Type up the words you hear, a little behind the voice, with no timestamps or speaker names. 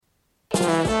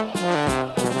Here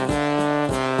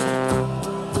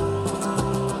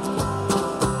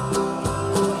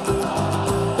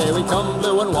we come,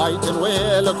 blue and white, and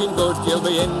we're looking good. You'll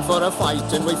be in for a fight,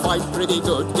 and we fight pretty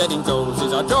good. Getting goals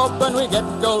is our job, and we get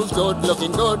goals good.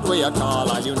 Looking good, we are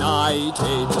Carlisle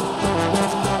United.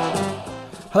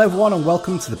 Hello everyone and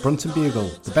welcome to the Brunton Bugle,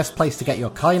 the best place to get your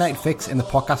Carlisle United fix in the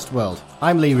podcast world.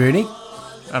 I'm Lee Rooney.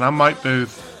 And I'm Mike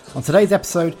Booth. On today's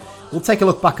episode, we'll take a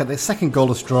look back at the second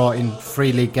goalless draw in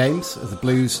 3 league games as the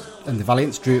Blues and the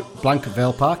Valiants drew blank at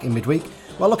Vale Park in midweek,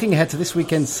 while looking ahead to this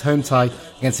weekend's home tie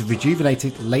against the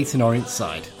rejuvenated Leyton Orient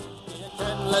side.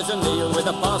 With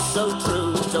a pass so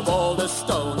true to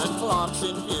Balderstone and Clark's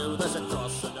in view. There's a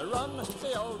cross and a run.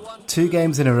 The old one. 2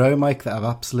 games in a row, Mike, that have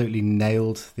absolutely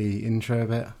nailed the intro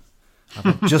bit.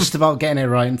 I'm just about getting it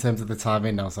right in terms of the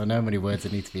timing now, so I know how many words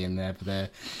that need to be in there.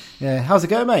 But yeah, how's it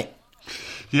going, mate?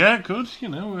 Yeah, good. You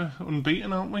know, we're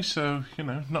unbeaten, aren't we? So, you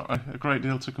know, not a great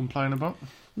deal to complain about.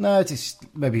 No, just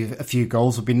maybe a few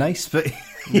goals would be nice, but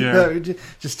you Yeah. know,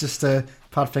 just to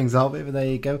pad things out a bit. But there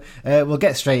you go. We'll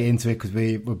get straight into it because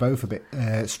we're both a bit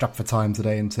strapped for time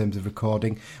today in terms of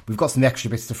recording. We've got some extra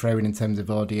bits to throw in terms of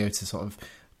audio to sort of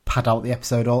pad out the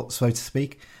episode, so to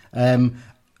speak. The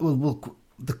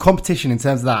competition in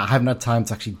terms of that, I haven't had time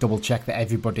to actually double check that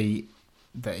everybody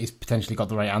that is potentially got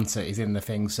the right answer is in the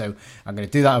thing, so I'm going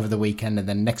to do that over the weekend, and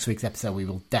then next week's episode we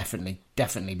will definitely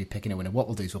be picking a winner. What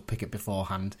we'll do is we'll pick it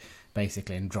beforehand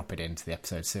basically and drop it into the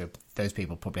episode, so those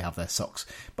people probably have their socks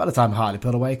by the time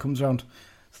Hartlepool away comes around.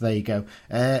 So there you go.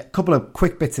 A couple of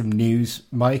quick bits of news,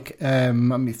 Mike.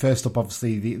 First up,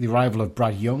 obviously the arrival of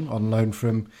Brad Young on loan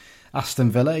from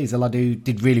Aston Villa. He's a lad who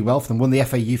did really well for them, won the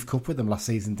FA Youth Cup with them last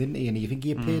season, didn't he? And I think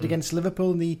he appeared against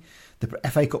Liverpool in the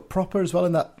FA Cup proper as well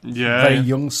in that very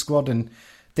young squad. And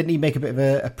didn't he make a bit of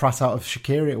a prat out of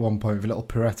Shaqiri at one point with a little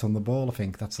pirouette on the ball? I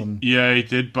think that's on. Yeah, he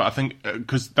did, but I think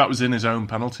because that was in his own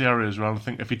penalty area as well. I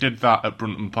think if he did that at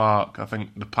Brunton Park, I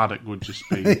think the paddock would just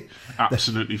be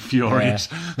absolutely furious.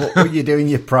 Yeah. What were you doing,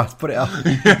 you prat? Put it up,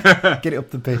 get it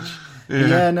up the pitch.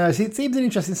 Yeah, no, it seems an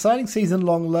interesting signing,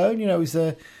 season-long loan. You know, he's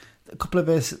a couple of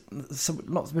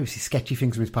not maybe sketchy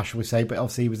things with his past, we say, but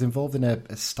obviously he was involved in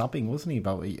a stabbing, wasn't he,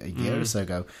 about a year or so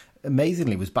ago?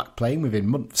 Amazingly, was back playing within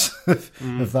months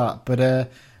of that.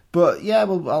 But yeah,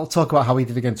 well, I'll talk about how he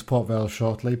did against Port Vale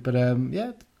shortly. But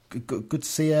yeah, good to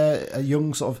see a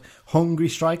young sort of hungry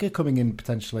striker coming in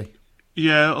potentially.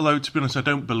 Yeah, although to be honest, I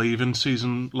don't believe in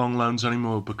season-long loans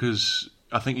anymore because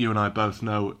I think you and I both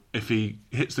know if he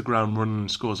hits the ground running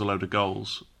and scores a load of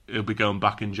goals, he'll be going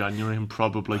back in January and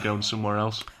probably going somewhere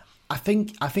else. I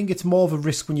think it's more of a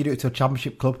risk when you do it to a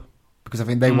Championship club because I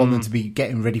think they want them to be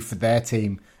getting ready for their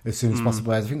team as soon as possible.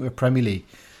 Whereas I think with Premier League,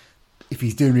 if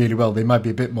he's doing really well, they might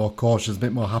be a bit more cautious, a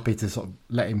bit more happy to sort of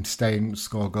let him stay and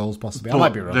score goals possibly. I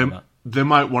might be wrong on that. They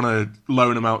might want to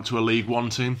loan him out to a League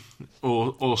One team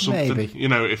or something, Maybe. you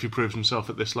know, if he proves himself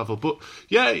at this level. But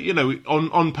yeah, you know,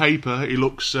 on paper he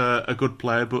looks a good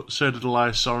player, but so did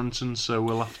Elias Sorensen, so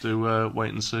we'll have to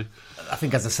wait and see. I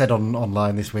think, as I said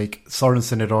online this week,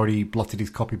 Sorensen had already blotted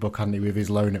his copybook, hadn't he, with his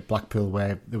loan at Blackpool,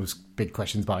 where there was big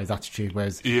questions about his attitude.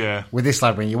 Whereas with this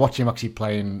lad, when you watch him actually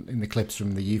playing in the clips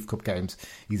from the Youth Cup games,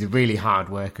 he's a really hard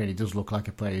worker and he does look like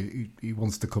a player who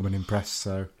wants to come and impress.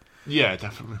 So yeah,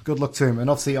 definitely. Good luck to him. And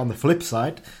obviously on the flip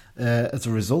side, as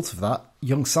a result of that,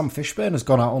 young Sam Fishburne has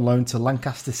gone out on loan to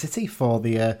Lancaster City for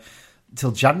the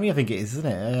till January, I think it is, isn't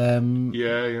it?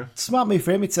 Yeah. Smart move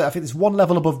for him. I think it's one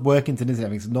level above Workington, isn't it? I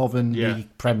think it's Northern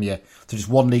League Premier, so just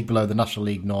one league below the National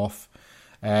League North.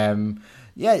 Yeah,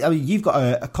 I mean, you've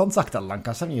got a contact at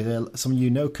Lancaster, haven't you? Some of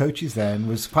you know coaches there, and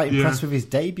was quite impressed with his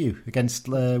debut against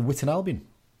Witton Albion.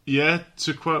 Yeah,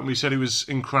 to quote him, he said he was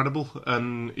incredible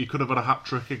and he could have had a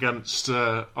hat-trick against,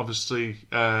 obviously,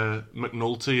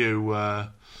 McNulty, who,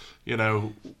 you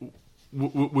know,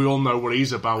 we all know what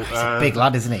he's about. He's a big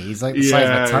lad, isn't he? He's like the size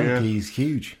of a tank. Yeah. He's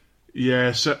huge.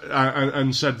 Yeah, so,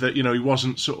 and said that, you know, he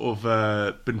wasn't sort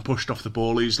of been pushed off the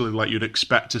ball easily like you'd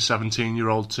expect a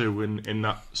 17-year-old to in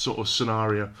that sort of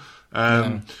scenario.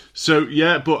 So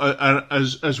yeah, but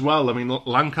as well, I mean,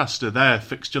 Lancaster, their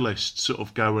fixture list sort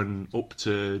of going up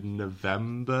to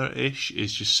November-ish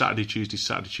is just Saturday, Tuesday.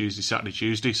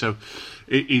 So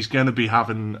he's going to be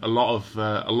having a lot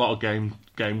of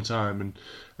game time,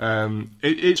 and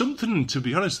it's something, to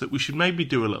be honest, that we should maybe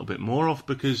do a little bit more of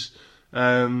because. You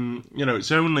know,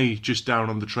 it's only just down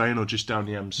on the train or just down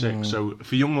the M6. So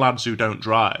for young lads who don't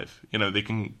drive, you know, they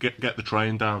can get the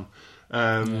train down.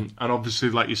 And obviously,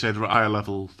 like you said, they're at higher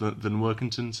level than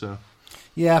Workington. So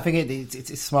yeah, I think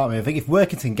it's smart. I think if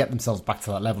Workington get themselves back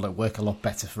to that level, it'll work a lot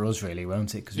better for us, really,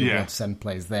 won't it? Because we'll be able to send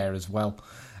players there as well.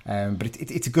 But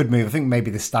it's a good move. I think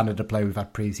maybe the standard of play we've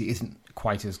had previously isn't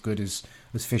quite as good as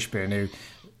Fishburne, who,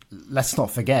 let's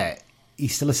not forget,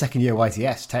 he's still a second-year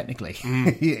YTS, technically,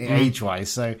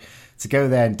 age-wise. So to go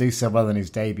there and do so well in his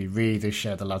debut really does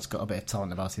show the lad's got a bit of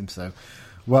talent about him. So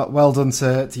well done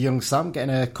to young Sam,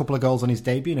 getting a couple of goals on his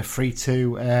debut and a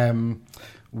 3-2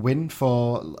 win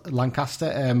for Lancaster.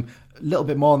 A little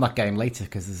bit more on that game later,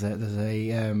 because there's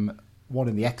a one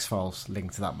in the X-Files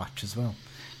linked to that match as well.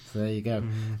 So there you go.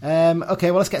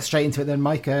 Okay, well, let's get straight into it then,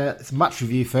 Mike. It's a match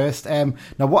review first. Now,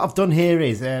 what I've done here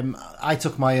is I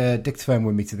took my dictaphone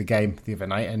with me to the game the other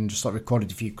night and just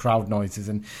recorded a few crowd noises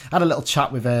and had a little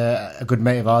chat with a good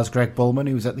mate of ours, Greg Bullman,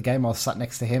 who was at the game. I was sat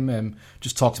next to him,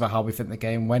 just talked about how we think the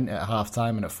game went at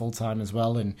half-time and at full-time as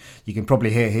well. And you can probably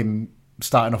hear him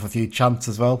starting off a few chants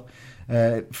as well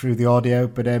through the audio.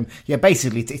 But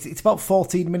basically it's about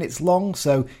 14 minutes long,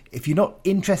 so if you're not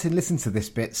interested in listening to this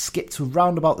bit, skip to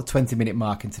round about the 20-minute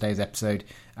mark in today's episode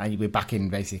and you'll be back in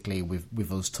basically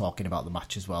with us talking about the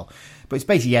match as well. But it's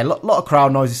basically a lot of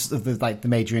crowd noises of the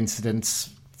major incidents,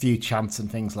 few chants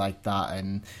and things like that,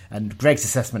 and Greg's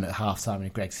assessment at half-time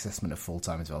and Greg's assessment at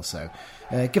full-time as well. So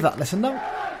give that a listen now.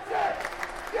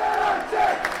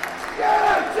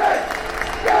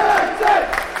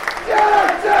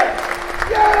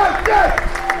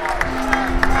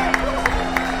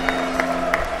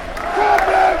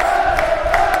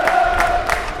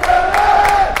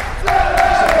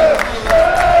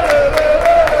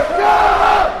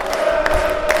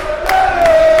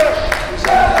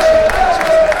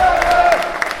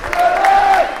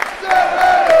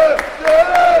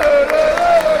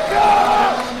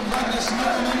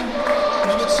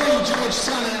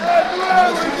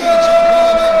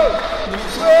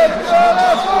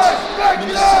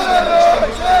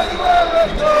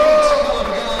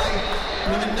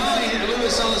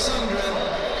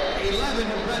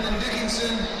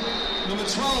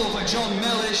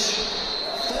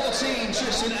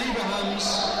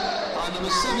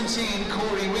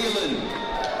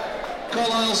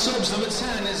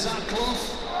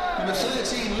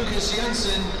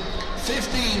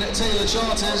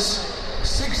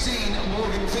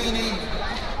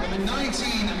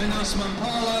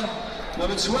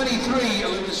 Number 23,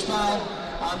 Olivia Spall,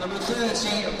 and number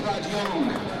 30, Brad Young.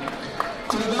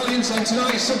 For the Valiant and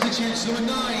tonight's substitutes, number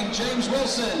 9, James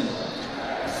Wilson,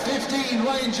 15,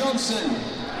 Ryan Johnson,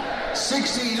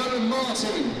 16, Aaron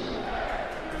Martin,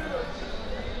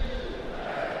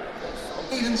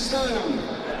 Eden Stone,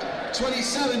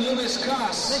 27, Lewis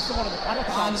Cass,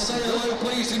 and say hello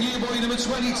please to new boy number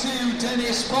 22,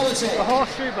 Dennis Politic. The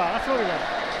horseshoe bar, that's what we want.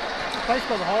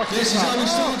 This is how we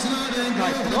start tonight then.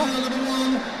 Number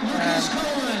 1, Lucas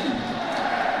Cohen.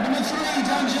 Number 3,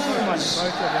 Dan Jones.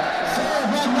 4,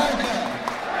 Brad Walker.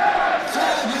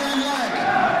 5, Leon Legg.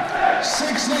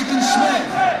 6, Nathan Smith.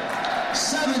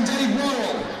 7, Dave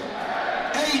Worrell.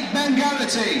 8, Ben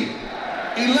Garrity.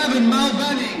 11, Mal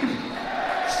Benning.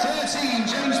 13,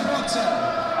 James Proctor.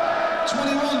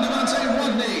 21, Devante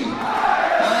Rodney.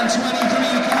 And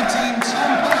 23, Captain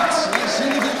Tom Potts. Let's see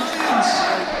the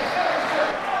Lions.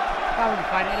 How would you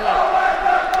find it anyway?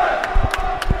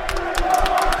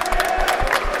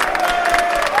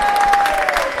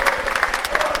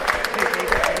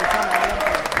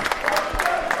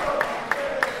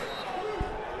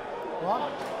 What?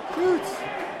 Shoot!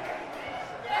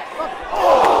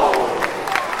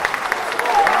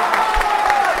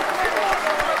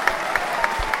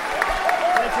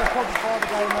 Let's just come before the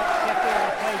game, get there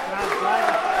and play for our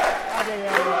driver. How do you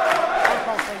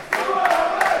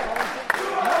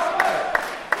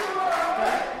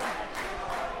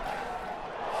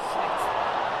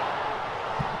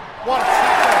What a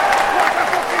tackle! What a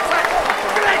fucking tackle!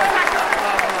 Great tackle!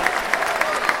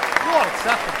 What a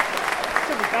tackle!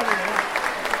 Should be better than that.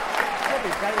 Should be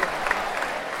better than that.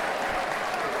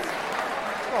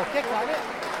 Well, kick like it.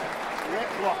 Yeah,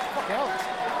 what? Fucking hell.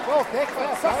 Well, kick.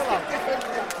 Fantastic.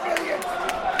 Brilliant.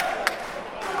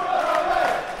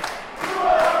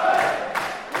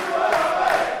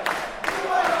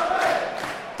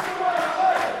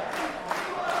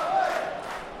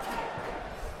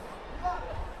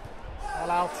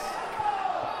 Out.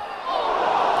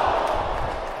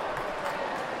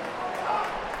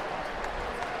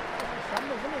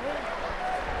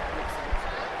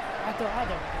 I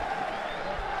don't.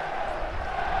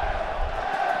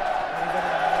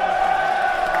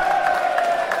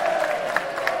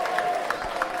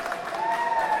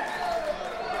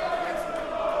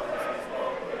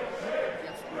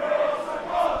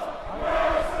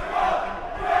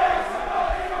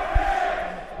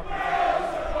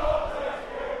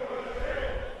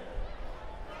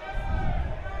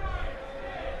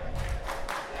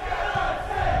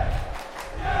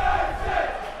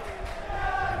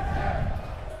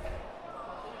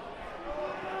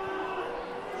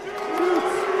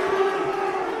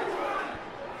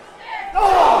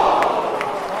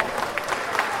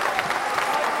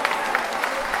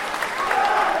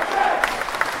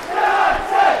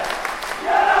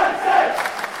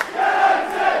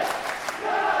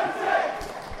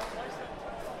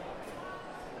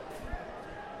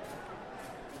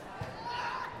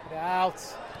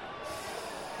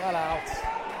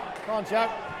 Come on, Joe.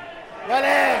 Well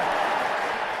in.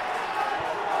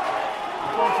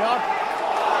 Come on, John.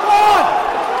 Come on!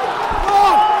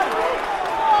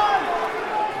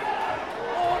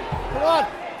 Come on!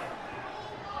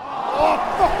 Oh,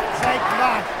 fuck's sake,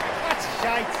 man. That's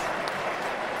shite.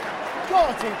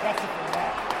 God, too impressive from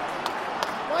there.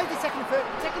 Why is he taking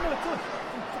another touch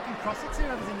and fucking cross it to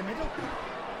whoever's in the middle?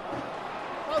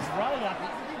 That was Riley, I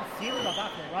think. He didn't feel about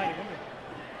that for Riley, didn't he?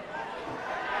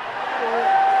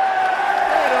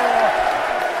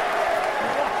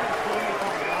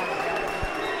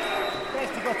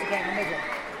 First he got to get in the middle.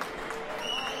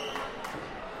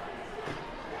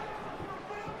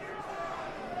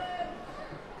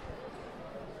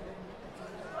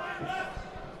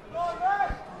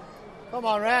 Come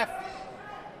on, ref.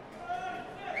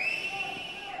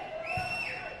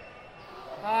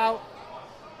 Out.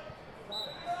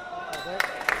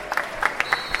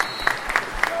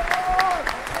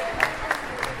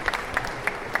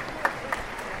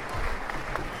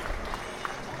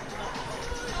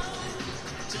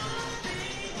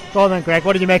 Go on then, Greg.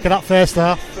 What did you make of that first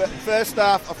half? First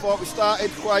half, I thought we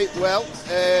started quite well.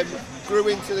 Grew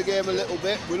into the game a little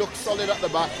bit. We looked solid at the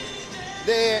back.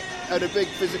 They are a big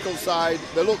physical side.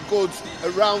 They look good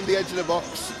around the edge of the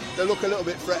box. They look a little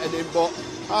bit threatening, but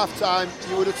half time,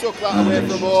 you would have took that away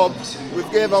from home.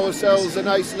 We've gave ourselves a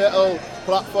nice little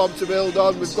platform to build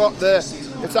on. We've got the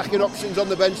attacking options on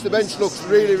the bench. The bench looks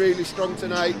really, really strong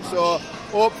tonight. So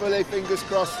hopefully, fingers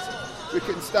crossed, we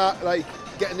can start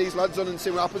getting these lads on and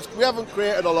see what happens. We haven't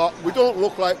created a lot. We don't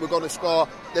look like we're going to score.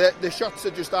 The shots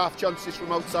are just half chances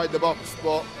from outside the box,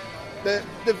 but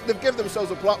they've given themselves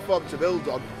a platform to build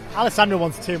on. Alessandro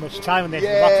wants too much time on this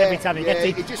box every time he gets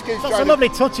it. He just keeps got some lovely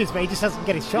touches, but he just doesn't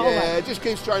get his shot away. He just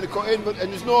keeps trying to cut in,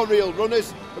 and there's no real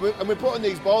runners. And we're putting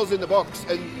these balls in the box,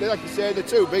 and like you say, they're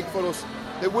too big for us.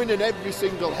 They're winning every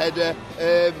single header.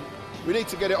 We need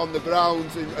to get it on the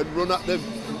ground and run at them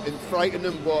and frighten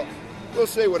them, but we'll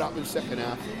see what happens second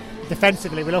half.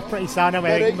 Defensively, we look pretty sound.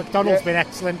 McDonald's been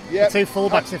excellent. The two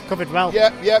fullbacks have covered well.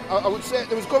 I would say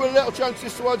there was a couple of little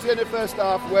chances towards the end of the first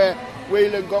half where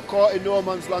Whelan got caught in no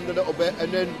man's land a little bit,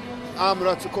 and then Armour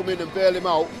had to come in and bail him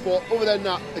out. But other than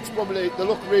that, it's probably they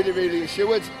look really, really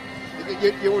assured.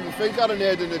 You wouldn't think Aaron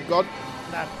Hayden had gone.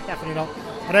 No, definitely not.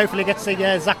 And hopefully get to see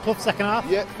Zach Clough second half.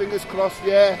 Yeah, fingers crossed.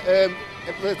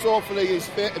 But hopefully he's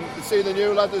fit and see the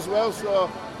new lad as well. So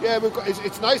we've got.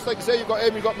 It's nice, like I say, you've got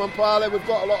him, you've got Mampala, we've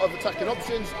got a lot of attacking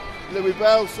options. Louis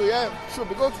Bell, so should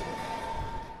be good.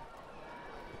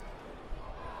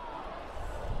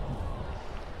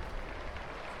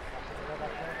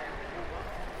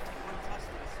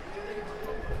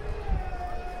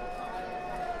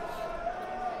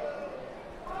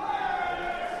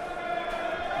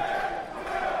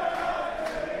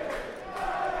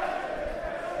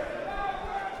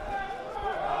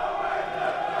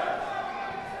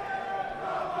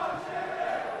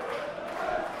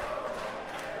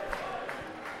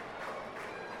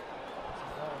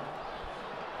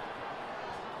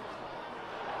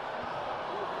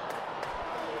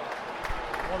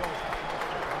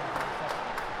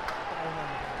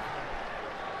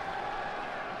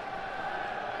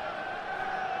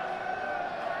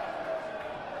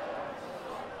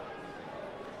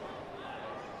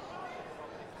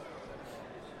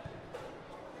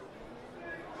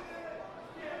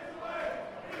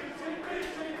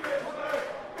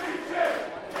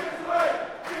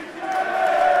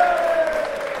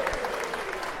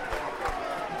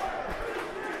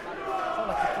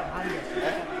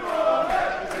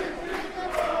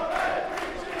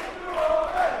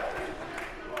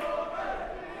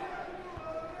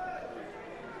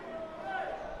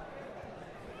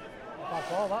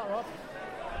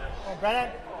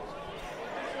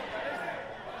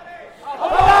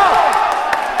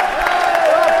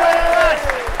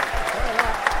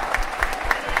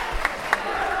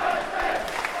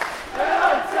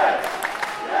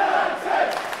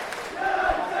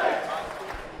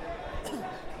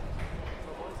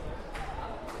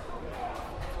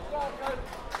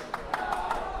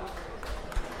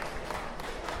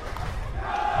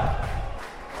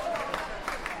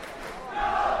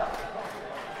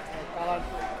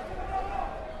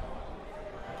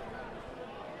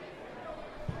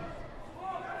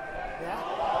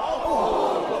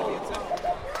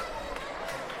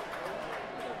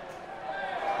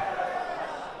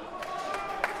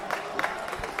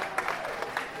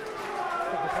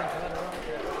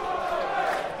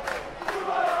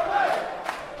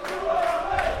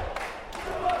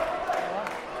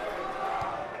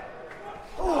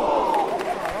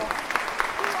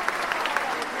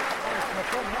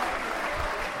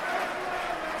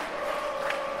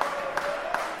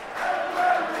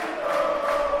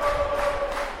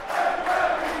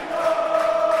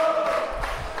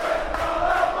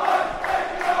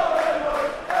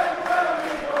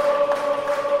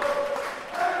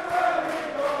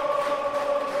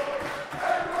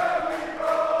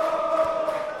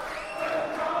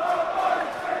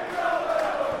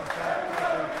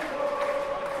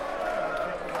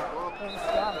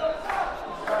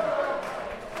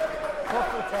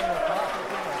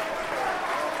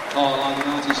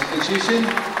 Substitution.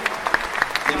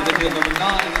 In midfield number 9,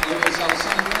 Lewis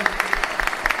Alessandra.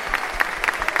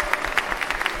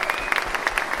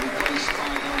 Replaced by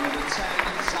number 10,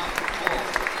 Zach Clough.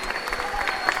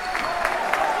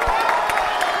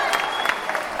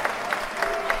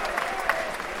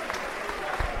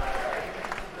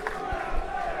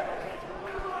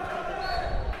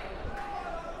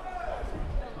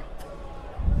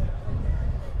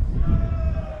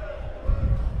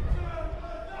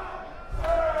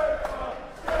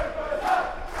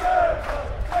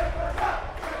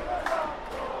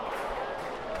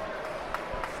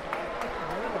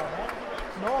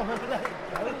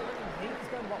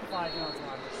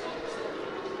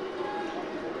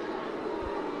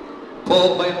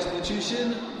 Paul by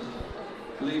substitution.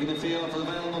 Leaving the field for the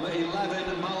Vale number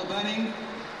 11, Mal Benning.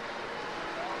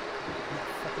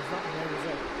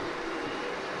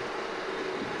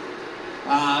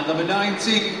 And number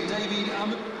 19, David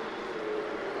Am.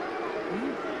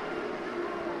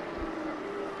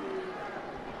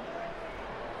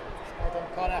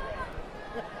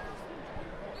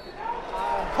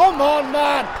 Come on,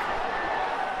 man!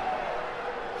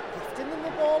 Gifting them the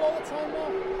ball all the time now.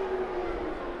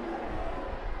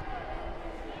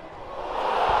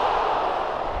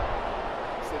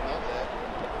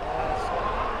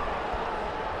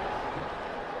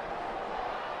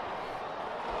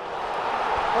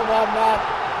 Come on, man!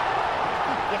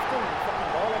 Keep gifting the fucking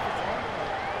ball every time.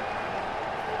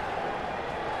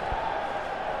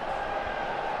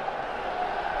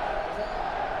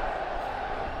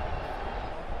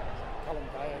 Callum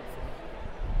Guy out for me.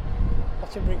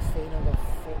 Watch him bring Fino and go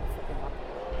fucking back.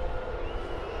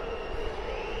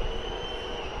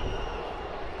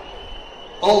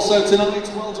 Also tonight,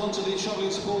 well done to the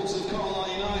travelling supporters of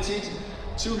Carlisle United.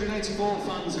 284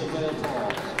 fans at Vale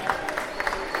Park.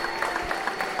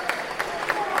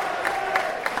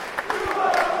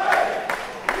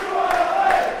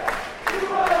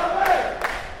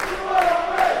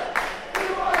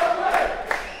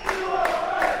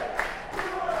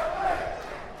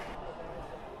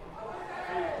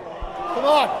 Come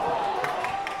on!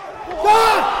 Come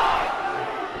on!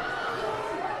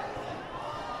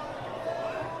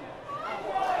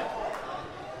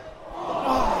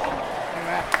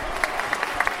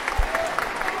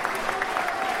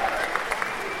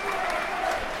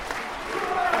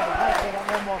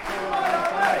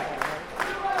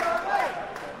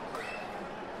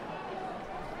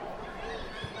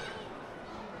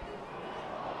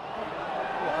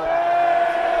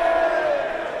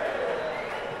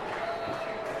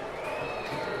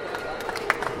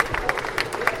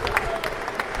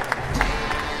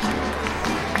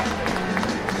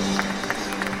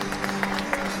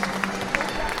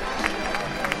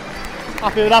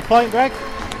 Happy with that point, Greg?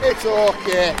 It's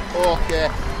okay.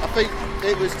 I think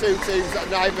it was two teams that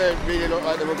neither really looked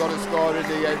like they were going to score in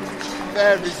the end.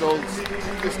 Fair results.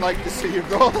 Just like to see a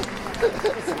goal.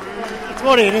 It's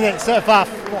worrying, isn't it? So far,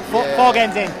 four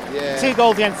games in, 2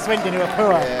 goals against Swindon, who are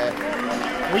poor.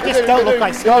 We just don't look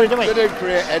like scoring, do we? They didn't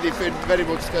create anything very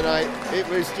much tonight. It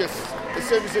was just, as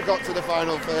soon as it got to the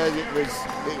final third, it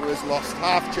was lost.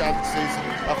 Half chances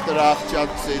after half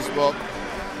chances, but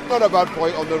not a bad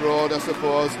point on the road, I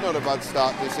suppose. Not a bad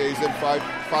start to the season. 5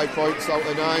 points out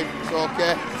of 9. It's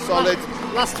okay. Solid.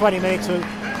 Last 20 minutes were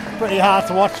pretty hard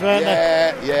to watch, weren't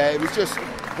they? Yeah. It was just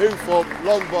hoof up,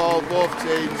 long ball, both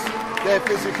teams. Their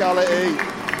physicality,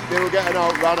 they were getting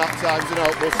outran at times and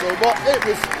out-muscled, but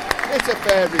it's a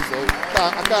fair result.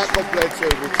 I can't complain too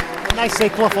much. Nice see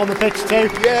Clough on the pitch too.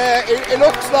 Yeah, it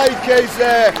looks like he's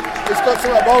got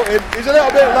something about him. He's a little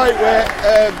bit lightweight,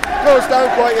 goes down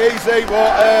quite easy,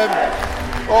 but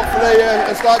hopefully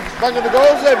he'll start banging the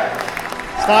goals in.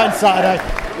 Starting Saturday.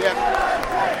 Yeah.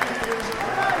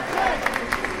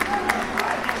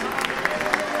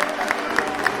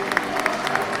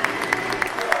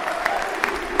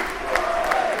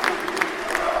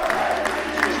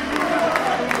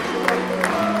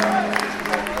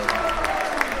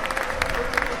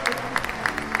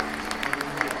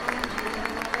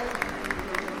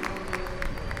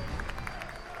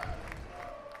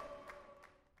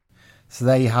 So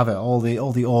there you have it, all the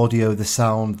audio, the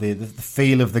sound, the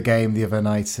feel of the game the other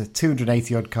night.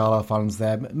 280 odd Carlisle fans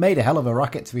there, made a hell of a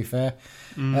racket to be fair.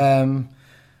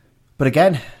 But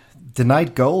again,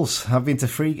 denied goals. I've been to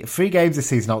three games this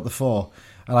season out of the 4,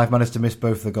 and I've managed to miss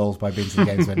both the goals by being to the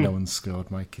games where no one's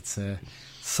scored. Mike, it's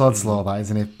sod's law, that,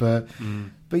 isn't it? But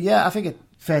yeah, I think it's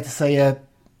fair to say a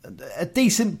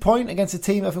decent point against a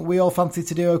team I think we all fancy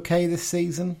to do okay this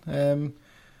season.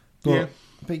 But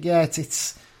yeah,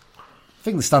 it's. The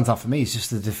thing that stands out for me is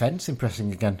just the defence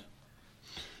impressing again.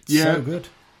 Yeah. So good.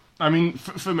 I mean,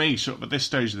 for me, sort of at this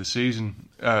stage of the season,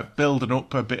 building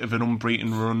up a bit of an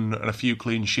unbeaten run and a few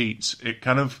clean sheets, it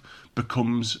kind of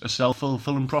becomes a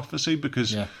self-fulfilling prophecy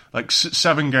because, like,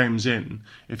 7 games in,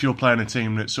 if you're playing a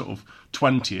team that's sort of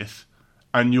 20th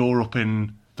and you're up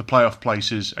in the playoff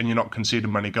places and you're not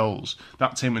conceding many goals,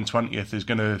 that team in 20th is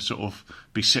going to sort of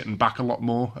be sitting back a lot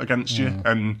more against you,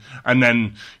 and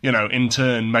then, you know, in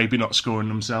turn, maybe not scoring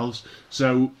themselves.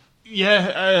 So,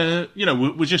 we're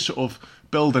just sort of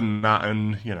building that,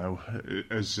 and, you know,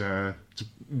 as to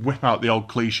whip out the old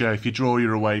cliche, if you draw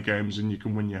your away games and you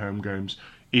can win your home games,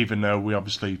 even though we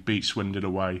obviously beat Swindon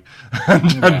away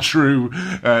and drew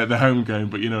the home game,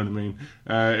 but you know what I mean.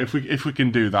 If we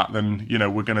can do that, then, you know,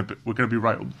 we're gonna be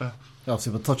right up there.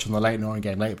 Obviously, we'll touch on the Leyton Orient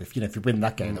game later. But if you win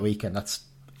that game at the weekend, that's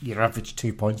your average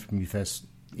 2 points from your first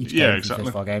each game, exactly.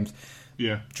 Your first 4 games.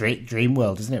 Yeah, dream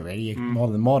world, isn't it? Really, you're more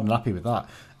than happy with that.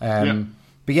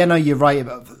 But yeah, no, you're right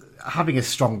about having a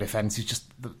strong defence is just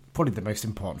probably the most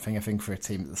important thing, I think, for a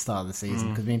team at the start of the season.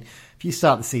 Because I mean, if you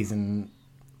start the season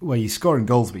where you're scoring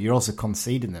goals but you're also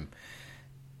conceding them,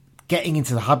 getting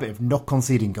into the habit of not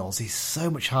conceding goals is so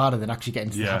much harder than actually getting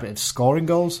into the habit of scoring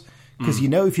goals. Because you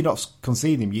know, if you're not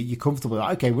conceding them, you're comfortable.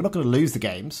 Like, okay, we're not going to lose the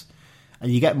games,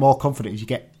 and you get more confident as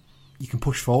you can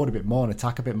push forward a bit more and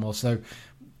attack a bit more. So,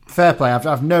 fair play.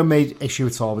 I've no made issue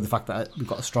at all with the fact that we've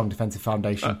got a strong defensive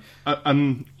foundation.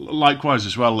 And likewise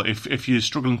as well, if you're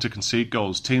struggling to concede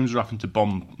goals, teams are having to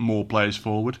bomb more players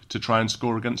forward to try and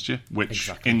score against you,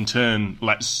 which in turn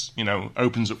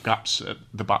opens up gaps at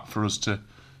the back for us to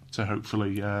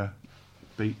hopefully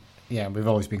beat. Yeah, we've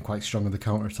always been quite strong in the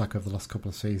counter-attack over the last couple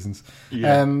of seasons.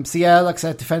 Like I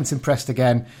said, defence impressed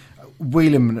again.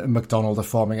 Whelan and McDonald are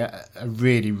forming a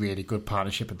really, really good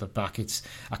partnership at the back.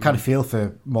 I kind of feel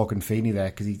for Morgan Feeney there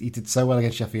because he did so well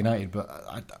against Sheffield United, but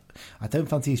I don't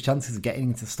fancy his chances of getting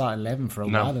into the starting 11 for a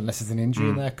while unless there's an injury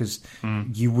in there, because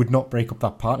you would not break up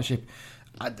that partnership.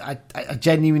 I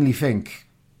genuinely think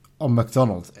on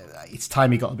McDonald, it's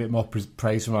time he got a bit more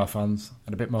praise from our fans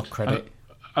and a bit more credit.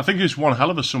 I think he's one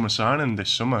hell of a summer signing this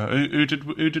summer. Who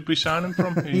did we sign him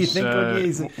from? He's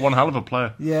one hell of a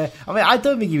player. Yeah, I mean, I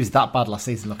don't think he was that bad last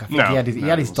season. Look, I think he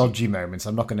had his dodgy moments.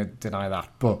 I'm not going to deny that,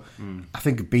 but I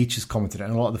think Beach has commented it,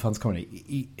 and a lot of the fans commented.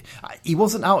 He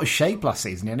wasn't out of shape last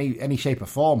season in any shape or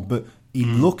form, but he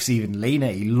looks even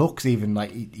leaner. He looks even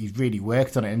like he's really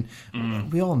worked on it.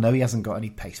 And we all know he hasn't got any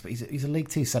pace, but he's a League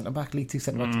 2 centre back. League 2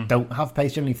 centre backs don't have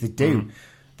pace generally. If they do,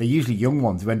 they're usually young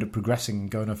ones who end up progressing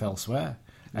and going off elsewhere.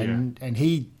 And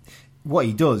what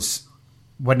he does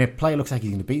when a player looks like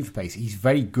he's going to beat for pace, he's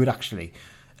very good actually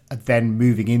at then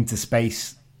moving into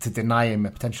space to deny him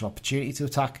a potential opportunity to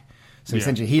attack. So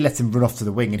essentially, he lets him run off to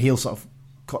the wing, and he'll sort of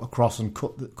cut across and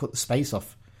cut the space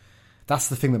off. That's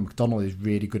the thing that McDonald is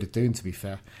really good at doing, to be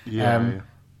fair.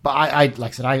 But I like I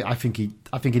said, I think he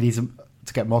needs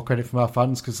to get more credit from our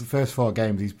fans, because the first 4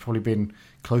 games he's probably been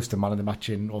close to man of the match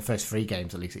or first 3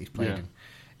 games at least that he's played in.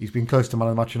 He's been close to man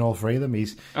of the match in all 3 of them.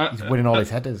 He's winning all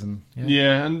his headers, and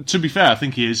and to be fair, I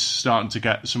think he is starting to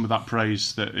get some of that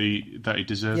praise that he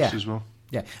deserves as well.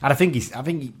 Yeah, and I think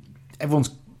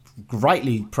everyone's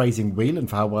rightly praising Whelan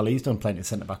for how well he's done playing at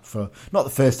centre back for not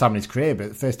the first time in his career, but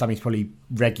the first time he's probably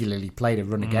regularly played a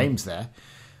run of games there.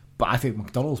 But I think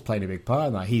McDonald's playing a big part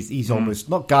in that. He's almost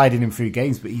not guiding him through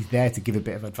games, but he's there to give a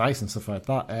bit of advice and stuff like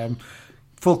that.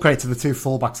 Full credit to the 2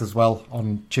 fullbacks as well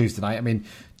on Tuesday night. I mean,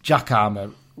 Jack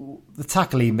Armour, the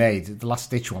tackle he made, the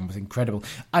last-ditch one, was incredible.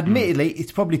 Admittedly,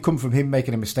 it's probably come from him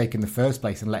making a mistake in the first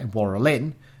place and letting Worrell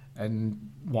in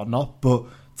and whatnot, but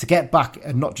to get back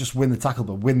and not just win the tackle,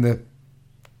 but win the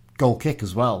goal kick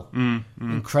as well,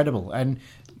 incredible. And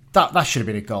that should have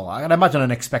been a goal. I can imagine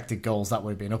unexpected goals, that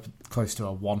would have been up close to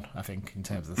a 1, I think, in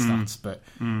terms of the stats, but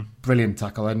brilliant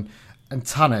tackle. And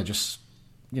Tanner just,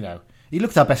 he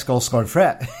looked our best goal-scoring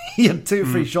threat. He had 2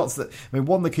 free shots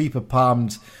one the keeper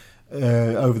palmed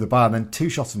over the bar, and then 2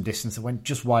 shots from distance that went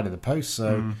just wide of the post.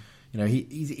 So,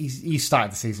 he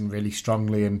started the season really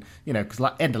strongly, and because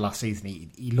end of last season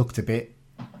he looked a bit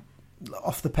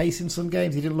off the pace in some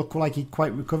games. He didn't look like he'd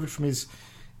quite recovered from his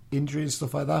injury and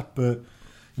stuff like that. But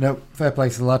fair play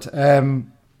to the lad.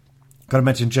 Got to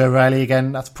mention Joe Riley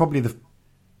again. That's probably the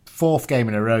 4th game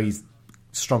in a row he's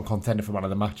strong contender for man of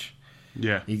the match.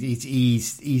 Yeah,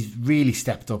 he's really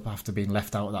stepped up after being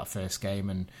left out of that first game,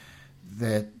 and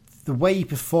the way he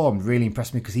performed really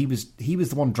impressed me, because he was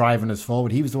the one driving us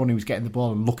forward. He was the one who was getting the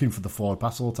ball and looking for the forward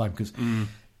pass all the time, because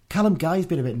Callum Guy's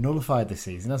been a bit nullified this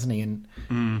season, hasn't he? And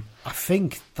I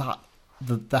think that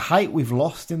the height we've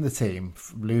lost in the team,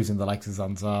 losing the likes of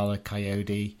Zanzala,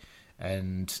 Coyote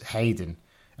and Hayden,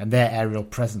 and their aerial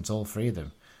presence, all 3 of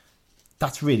them,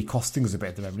 that's really costing us a bit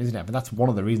at the moment, isn't it? I mean, that's one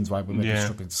of the reasons why we're maybe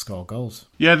struggling to score goals.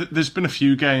 Yeah, there's been a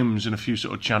few games and a few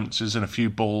sort of chances and a few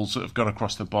balls that have gone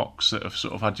across the box that have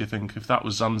sort of had you think, if that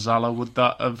was Zanzala, would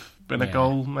that have been a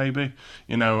goal, maybe?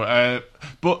 You know,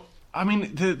 but, I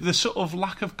mean, the sort of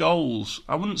lack of goals,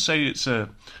 I wouldn't say it's a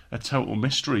total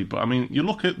mystery, but, I mean, you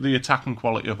look at the attacking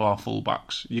quality of our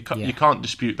fullbacks, you can't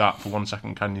dispute that for 1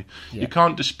 second, can you? Yeah. You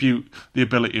can't dispute the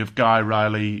ability of Guy,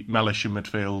 Riley, Mellish in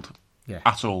midfield.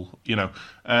 At all, you know.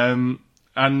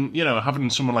 And, you know, having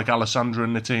someone like Alessandro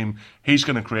in the team, he's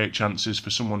going to create chances for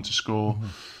someone to score.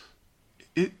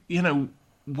 You know,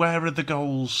 where are the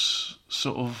goals,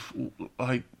 sort of,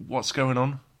 like, what's going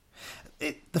on?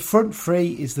 The front three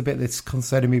is the bit that's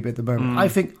concerning me a bit at the moment. I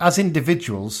think, as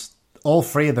individuals, all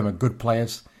three of them are good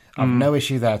players. I've no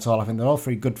issue there at all. I think they're all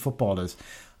three good footballers.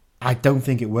 I don't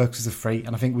think it works as a three,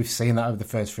 and I think we've seen that over the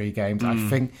first 3 games. I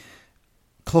think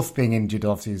Clough being injured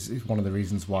obviously is one of the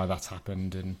reasons why that's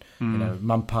happened, and you know,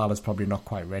 Mampala's probably not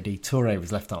quite ready. Toure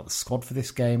was left out of the squad for this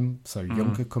game, so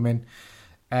Young could come in.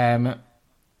 I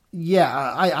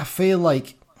feel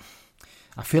like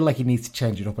he needs to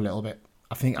change it up a little bit.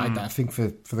 I think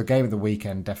for the game of the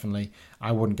weekend, definitely,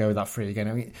 I wouldn't go with that three again.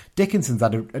 I mean, Dickinson's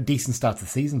had a decent start to the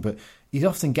season, but he's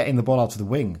often getting the ball out to the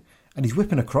wing and he's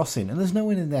whipping a cross in, and there's no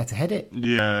one in there to head it.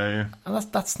 Yeah.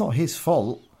 And that's not his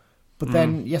fault. But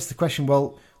then, yes, the question,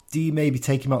 well, do you maybe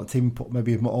take him out of the team and put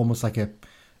maybe almost like an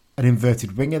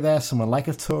inverted winger there, someone like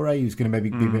a Toure who's going to maybe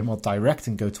be a bit more direct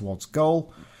and go towards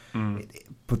goal?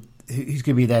 But who's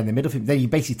going to be there in the middle? Then you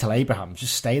basically tell Abraham,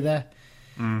 just stay there.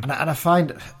 And I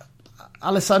find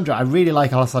Alessandro, I really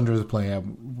like Alessandro as a player.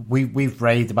 We've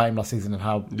raved about him last season and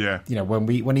how, you know,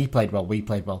 when he played well, we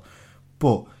played well.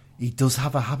 But he does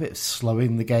have a habit of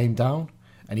slowing the game down,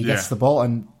 and he gets the ball,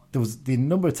 and there was the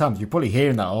number of times, you're probably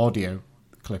hearing that audio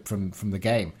clip from the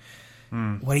game,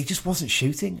 where he just wasn't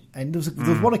shooting. And there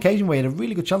was one occasion where he had a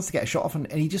really good chance to get a shot off, and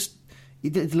he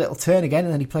did a little turn again,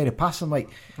 and then he played a pass. I'm like,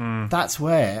 that's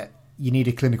where you need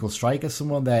a clinical striker,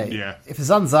 someone there. Yeah. If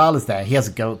Zanzala's there, he has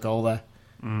a go at goal there.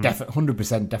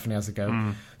 100% definitely has a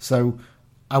go. So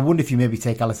I wonder if you maybe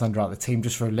take Alessandro out of the team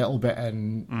just for a little bit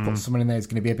and put someone in there who's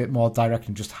going to be a bit more direct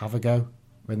and just have a go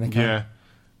when they can. Yeah.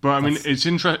 But I mean, it's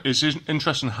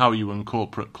interesting how you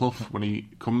incorporate Clough when he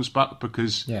comes back,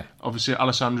 because obviously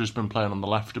Alessandro's been playing on the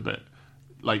left a bit.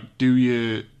 Like, do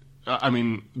you? I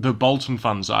mean, the Bolton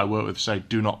fans that I work with say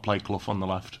do not play Clough on the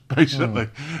left, basically,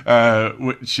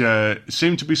 which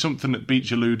seemed to be something that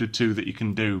Beach alluded to that you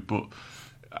can do. But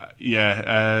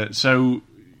so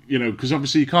you know, because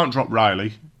obviously you can't drop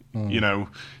Riley. You know,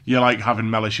 you like having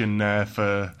Mellish in there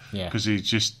because he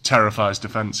just terrifies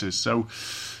defences. So,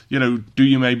 you know, do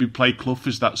you maybe play Clough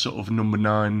as that sort of number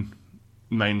 9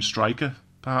 main striker,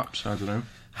 perhaps? I don't know.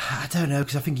 I don't know,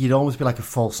 because I think you'd almost be like a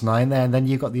false 9 there, and then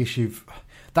you've got the issue of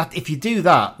that. If you do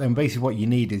that, then basically what you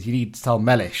need to tell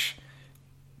Mellish,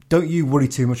 don't you worry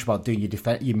too much about doing your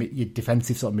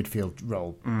defensive sort of midfield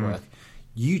role work.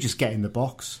 You just get in the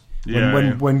box.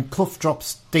 When Clough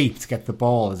drops deep to get the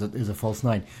ball as a false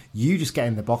 9, you just get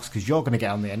in the box, because you're going to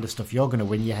get on the end of stuff. You're going to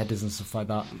win your headers and stuff like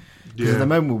that. Because at the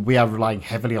moment we are relying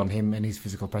heavily on him and his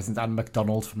physical presence, and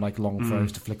McDonald from like long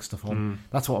throws to flick stuff on.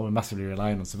 That's what we're massively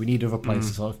relying on. So we need other players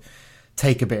to sort of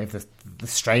take a bit of the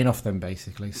strain off them,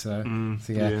 basically.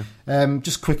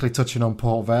 Just quickly touching on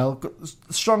Port Vale,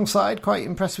 strong side, quite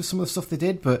impressed with some of the stuff they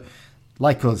did, but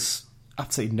like us,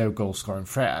 absolutely no goal scoring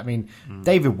threat. I mean,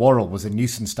 David Worrell was a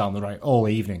nuisance down the right all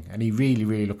evening, and he really,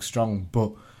 really looked strong,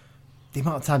 but the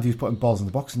amount of times he was putting balls in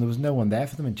the box and there was no one there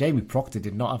for them, and Jamie Proctor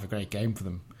did not have a great game for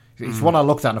them. It's one I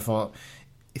looked at and I thought,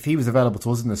 if he was available to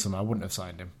us in the summer, I wouldn't have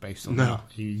signed him based on that.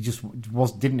 He just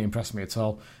didn't impress me at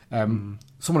all.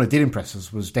 Someone who did impress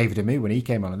us was David Amu when he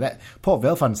came on, and Port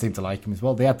Vale fans seemed to like him as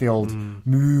well. They had the old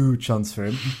moo chance for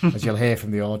him, as you'll hear from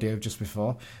the audio just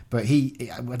before. But I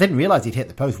didn't realise he'd hit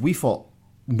the post. We thought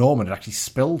Norman had actually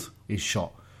spilled his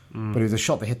shot, but it was a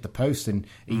shot that hit the post, and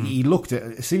he looked at,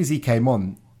 as soon as he came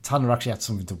on, Tanner actually had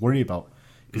something to worry about,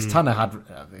 because Tanner had,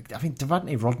 I think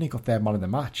Devante Rodney got their man of the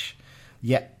match,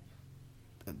 yet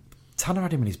Tanner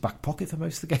had him in his back pocket for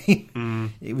most of the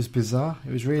game. It was bizarre.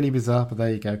 It was really bizarre, but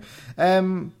there you go.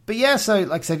 But yeah, so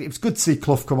like I said, it was good to see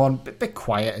Clough come on, a bit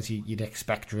quiet as you'd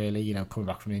expect, really, you know, coming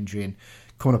back from an injury and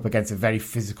coming up against a very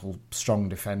physical, strong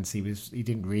defence. He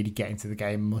didn't really get into the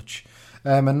game much.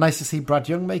 And nice to see Brad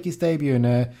Young make his debut,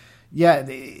 and Yeah,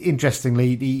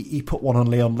 interestingly, he put one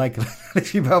on Leon Legg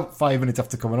literally about 5 minutes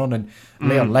after coming on, and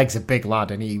Leon Legg's a big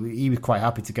lad, and he was quite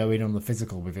happy to go in on the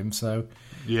physical with him. So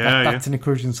that's an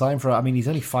encouraging sign for. I mean, he's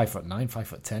only 5'9",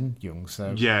 5'10", young.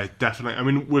 So yeah, definitely. I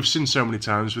mean, we've seen so many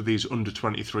times with these under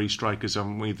 23 strikers,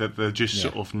 haven't we, that they're just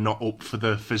sort of not up for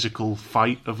the physical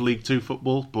fight of League Two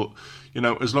football. But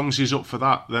as long as he's up for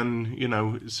that, then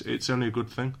it's only a good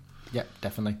thing. Yeah,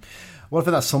 definitely. Well, I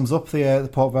think that sums up the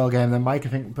Port Vale game then, Mike. I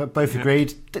think both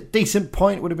agreed. Decent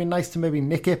point. Would have been nice to maybe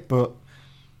nick it, but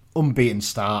unbeaten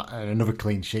start and another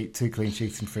clean sheet. 2 clean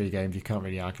sheets in 3 games. You can't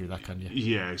really argue with that, can you?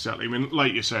 Yeah, exactly. I mean,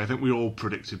 like you say, I think we all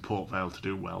predicted Port Vale to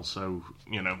do well. So,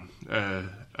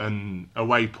 an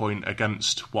away point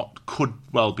against what could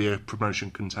well be a promotion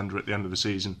contender at the end of the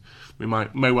season. We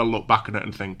may well look back on it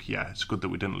and think, yeah, it's good that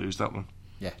we didn't lose that one.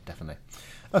 Yeah, definitely.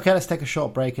 Okay, let's take a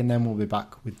short break and then we'll be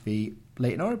back with the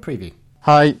Leyton Orient preview.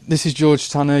 Hi, this is George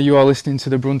Tanner. You are listening to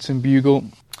the Brunton Bugle.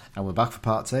 And we're back for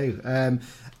part 2.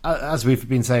 As we've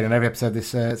been saying in every episode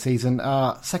this season,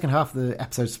 our second half of the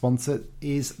episode sponsor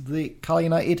is the Carlisle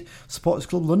United Supporters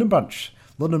Club London branch.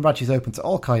 London branch is open to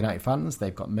all Carlisle United fans.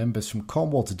 They've got members from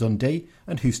Cornwall to Dundee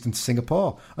and Houston to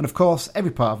Singapore. And of course,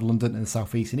 every part of London and the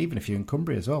South East, and even a few in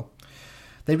Cumbria as well.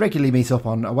 They regularly meet up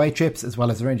on away trips, as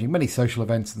well as arranging many social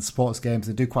events and sports games.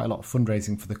 They do quite a lot of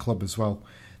fundraising for the club as well.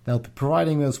 They'll be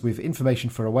providing us with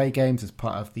information for away games as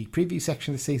part of the preview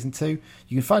section of season 2.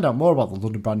 You can find out more about the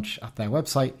London branch at their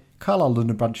website,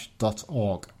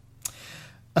 carlisle-londonbranch.org.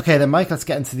 Okay then, Mike, let's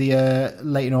get into the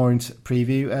Leyton Orient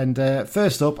preview. And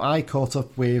first up, I caught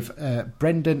up with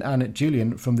Brendan and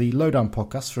Julian from the Lowdown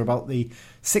podcast for about the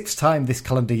 6th time this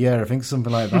calendar year, I think,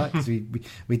 something like that, because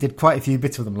we did quite a few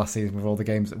bits with them last season with all the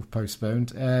games that were postponed.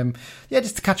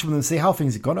 Just to catch up with them and see how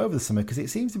things have gone over the summer, because it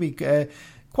seems to be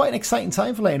quite an exciting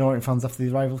time for Leyton Orient fans after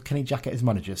the arrival of Kenny Jackett as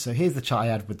manager. So here's the chat I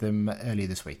had with them earlier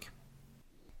this week.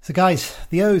 So guys,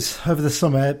 the O's over the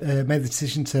summer made the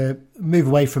decision to move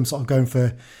away from sort of going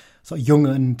for sort of young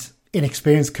and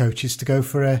inexperienced coaches to go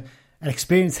for an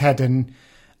experienced head. And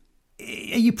are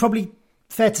you probably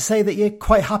fair to say that you're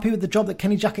quite happy with the job that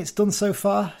Kenny Jackett's done so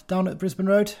far down at Brisbane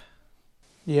Road?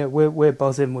 Yeah, we're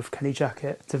buzzing with Kenny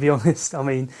Jackett, to be honest. I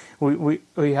mean,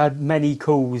 we had many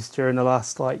calls during the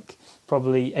last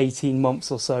probably 18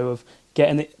 months or so of get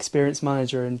an experienced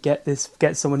manager and get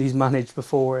someone who's managed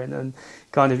before, and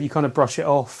you kind of brush it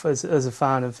off as a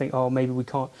fan and think, oh, maybe we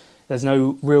can't. There's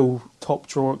no real top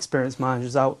draw experienced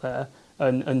managers out there,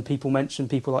 and people mention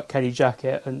people like Kenny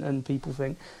Jackett, and people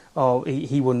think, oh,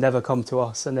 he will never come to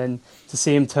us. And then to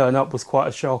see him turn up was quite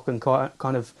a shock and quite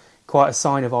a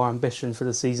sign of our ambition for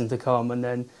the season to come. And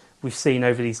then we've seen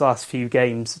over these last few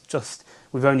games,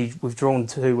 we've drawn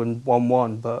 2 and won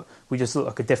 1, but we just look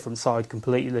like a different side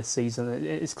completely this season.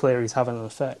 It's clear he's having an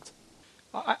effect.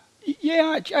 I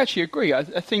actually agree. I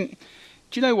think,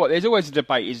 do you know what? There's always a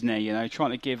debate, isn't there?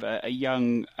 Trying to give a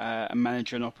young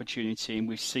manager an opportunity, and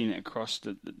we've seen it across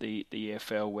the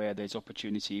EFL where there's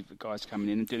opportunity for guys coming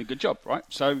in and doing a good job, right?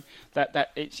 So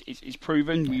that it's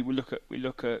proven. We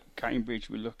look at Cambridge,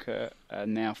 we look at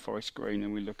now Forest Green,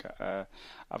 and we look at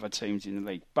other teams in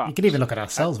the league. But you can even look at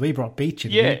ourselves. We brought Beach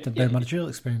in, the managerial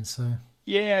experience. So.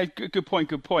 Yeah, good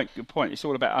point. It's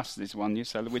all about us, this one.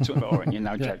 So we're talking about Orient,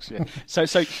 now, Jax. Yeah. So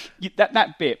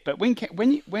that bit. But when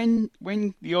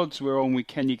the odds were on with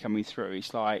Kenny coming through,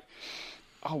 it's like,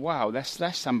 oh wow,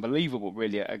 that's unbelievable.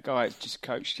 Really, a guy that's just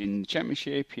coached in the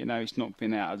Championship. He's not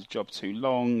been out of the job too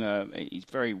long. He's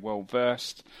very well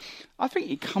versed. I think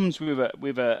it comes with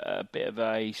a bit of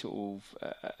a sort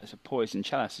of as a poison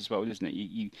chalice as well, doesn't it?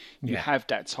 You have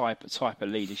that type of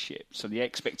leadership. So the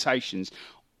expectations.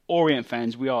 Orient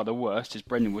fans, we are the worst, as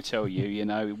Brendan will tell you.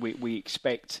 We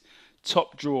expect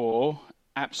top draw,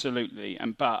 absolutely.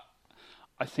 But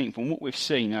I think from what we've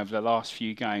seen over the last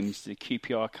few games, the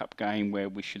QPR Cup game where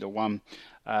we should have won,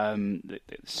 the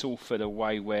Salford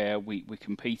away where we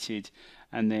competed,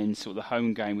 and then sort of the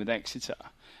home game with Exeter.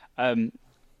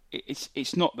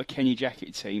 It's not the Kenny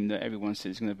Jackett team that everyone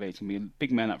says it's going to be. It's going to be a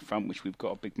big man up front, which we've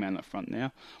got a big man up front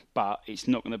now. But it's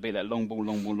not going to be that long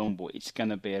ball. It's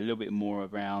going to be a little bit more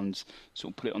around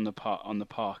sort of put it on the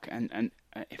park. And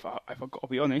if I've got to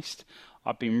be honest,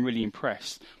 I've been really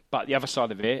impressed. But the other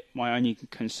side of it, my only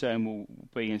concern will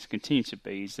be, and continue to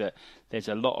be, is that there's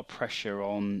a lot of pressure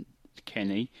on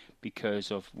Kenny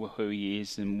because of who he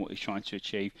is and what he's trying to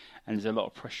achieve, and there's a lot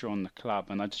of pressure on the club,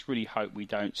 and I just really hope we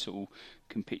don't sort of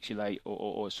capitulate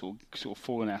or sort of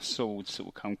fall on our swords sort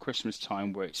of come Christmas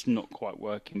time where it's not quite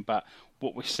working. But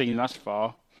what we've seen thus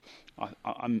far,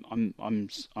 I'm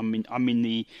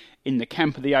in the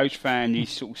camp of the O's fan. He's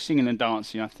sort of singing and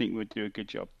dancing. I think we'll do a good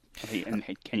job. And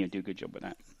Kenny will do a good job with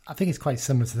that. I think it's quite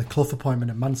similar to the Clough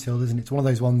appointment at Mansfield, isn't it? It's one of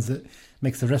those ones that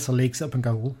makes the rest of the league sit up and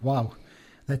go, oh, wow,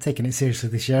 they're taking it seriously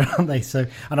this year, aren't they? So,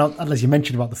 and as you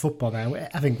mentioned about the football there,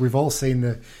 I think we've all seen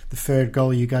the third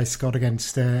goal you guys scored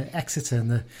against Exeter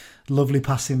and the lovely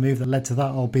passing move that led to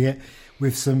that, albeit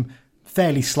with some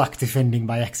fairly slack defending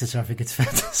by Exeter, I think it's fair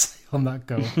to say, on that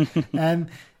goal.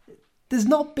 There's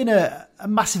not been a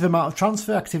massive amount of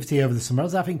transfer activity over the summer.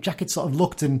 I think Jack had sort of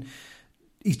looked and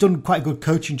he's done quite a good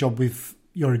coaching job with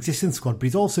your existing squad, but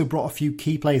he's also brought a few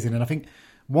key players in, and I think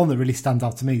one that really stands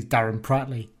out to me is Darren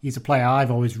Pratley. He's a player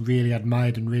I've always really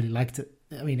admired and really liked it.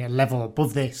 I mean, a level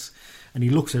above this, and he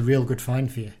looks a real good find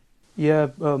for you. Yeah,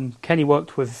 Kenny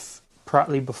worked with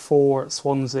Pratley before at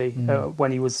Swansea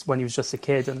when he was just a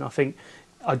kid, and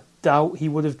I doubt he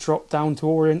would have dropped down to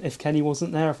Orient if Kenny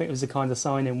wasn't there. I think it was the kind of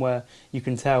signing where you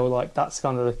can tell like that's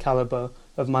kind of the calibre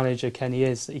of manager Kenny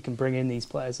is, that he can bring in these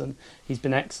players, and he's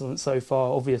been excellent so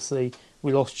far. Obviously,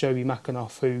 we lost Joby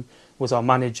McAnuff, who was our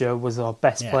manager, was our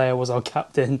best player, was our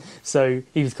captain. So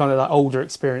he was kind of that older,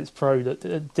 experienced pro that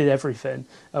did everything.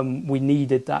 We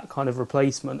needed that kind of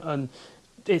replacement, and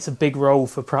it's a big role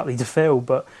for Pratley to fill,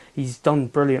 but he's done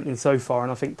brilliantly so far.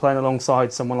 And I think playing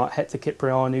alongside someone like Hector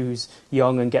Cipriano, who's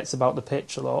young and gets about the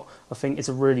pitch a lot, I think it's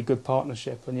a really good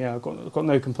partnership. And yeah, I've got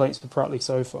no complaints for Pratley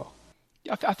so far.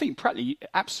 I think Pratley,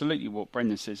 absolutely what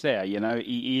Brendan says there. You know,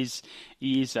 he is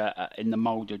in the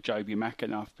mould of Joby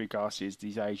McAnuff because his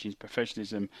age, his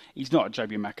professionalism. He's not a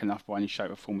Joby McAnuff by any shape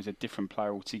or form. He's a different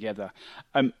player altogether.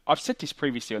 I've said this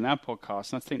previously on our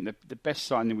podcast, and I think the best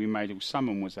signing we made all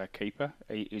summer was our keeper.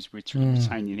 He was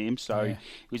retaining him, so he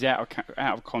was out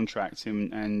of contract,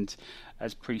 and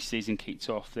as pre-season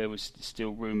kicked off, there was still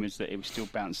rumours that it was still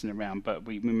bouncing around, but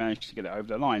we managed to get it over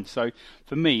the line. So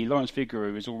for me, Lawrence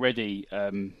Vigouroux has already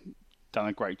done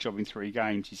a great job in 3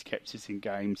 games. He's kept us in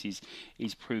games.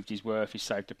 He's proved his worth. He's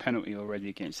saved a penalty already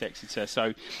against Exeter.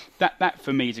 So that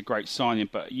for me is a great signing.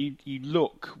 But you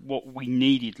look what we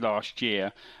needed last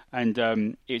year,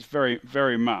 and it's very,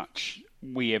 very much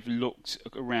we have looked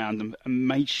around and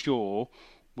made sure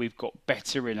we've got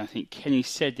better in. I think Kenny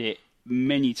said it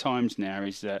many times now,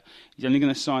 is that he's only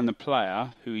going to sign the player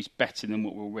who is better than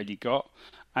what we've already got,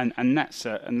 and that's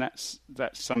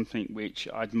something which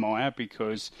I admire,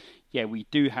 because we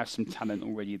do have some talent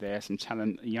already there, some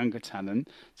talent, younger talent.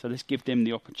 So let's give them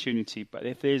the opportunity. But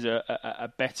if there's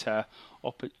a better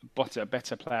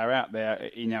player out there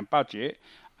in our budget,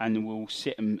 and we'll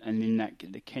sit and in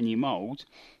the Kenny mould,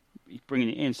 he's bringing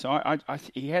it in. So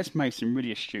he has made some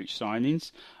really astute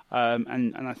signings,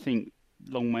 and I think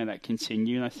long may that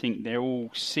continue, and I think they all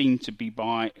seem to be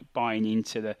buying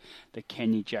into the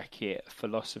Kenny Jackett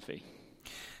philosophy.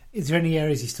 Is there any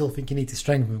areas you still think you need to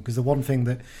strengthen? Because the one thing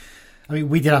that, I mean,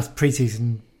 we did our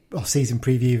pre-season or season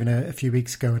preview even a few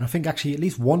weeks ago, and I think actually at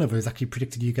least one of us actually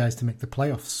predicted you guys to make the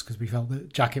playoffs because we felt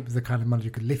that Jackett was the kind of manager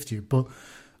who could lift you. But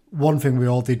one thing we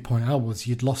all did point out was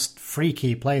you'd lost 3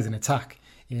 key players in attack,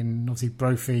 in obviously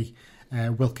Brophy,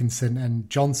 Wilkinson and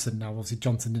Johnson. Now, obviously,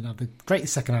 Johnson didn't have the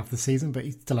greatest second half of the season, but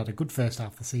he still had a good first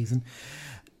half of the season.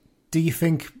 Do you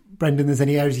think, Brendan, there's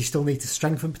any areas you still need to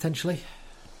strengthen potentially?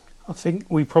 I think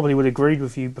we probably would have agreed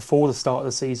with you before the start of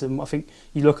the season. I think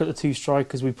you look at the 2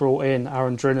 strikers we brought in,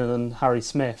 Aaron Drinan and Harry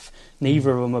Smith,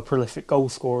 neither of them are prolific goal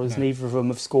scorers. No. Neither of them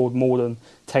have scored more than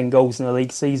 10 goals in a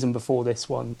league season before this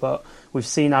one. But we've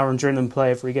seen Aaron Drinan play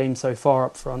every game so far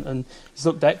up front, and he's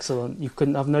looked excellent. You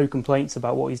couldn't have no complaints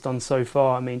about what he's done so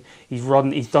far. I mean, he's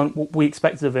done what we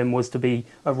expected of him, was to be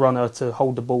a runner, to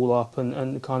hold the ball up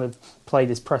and kind of play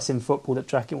this pressing football that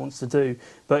Jackett wants to do.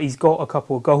 But he's got a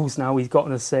couple of goals now, he's got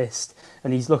an assist,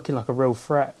 and he's looking like a real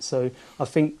threat. So I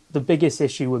think the biggest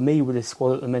issue with me with this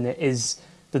squad at the minute is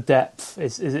the depth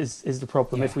is the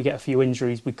problem. Yeah. If we get a few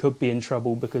injuries, we could be in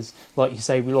trouble because, like you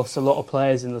say, we lost a lot of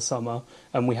players in the summer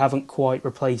and we haven't quite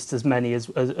replaced as many as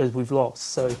we've lost.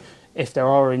 So if there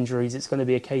are injuries, it's going to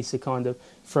be a case of kind of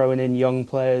throwing in young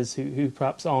players who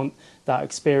perhaps aren't that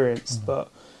experienced.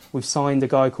 But we've signed a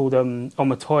guy called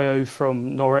Omatoyo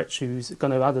from Norwich, who's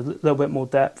going to add a little bit more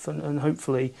depth, and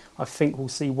hopefully I think we'll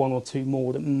see 1 or 2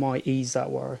 more that might ease that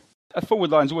worry. A forward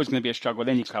line is always going to be a struggle at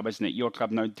any club, isn't it? Your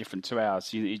club no different to ours.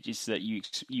 It's just that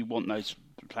you want those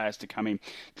players to come in.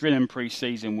 Drinan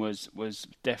pre-season was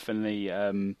definitely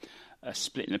a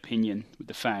split in opinion with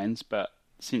the fans, but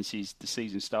since the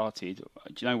season started,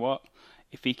 do you know what?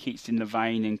 If he keeps in the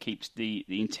vein and keeps the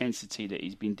intensity that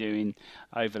he's been doing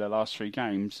over the last 3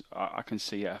 games, I can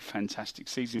see a fantastic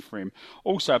season for him.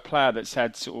 Also, a player that's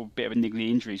had sort of a bit of a niggly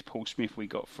injuries, Paul Smith, we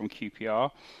got from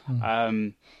QPR.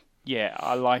 Yeah,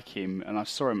 I like him, and I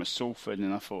saw him at Salford,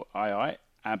 and I thought, aye.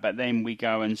 But then we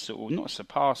go and sort of not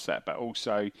surpass that, but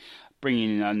also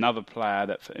bringing in another player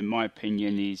that, in my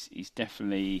opinion, is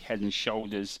definitely head and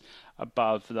shoulders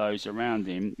above those around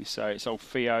him. So it's old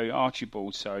Theo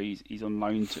Archibald. So he's on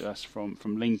loan to us from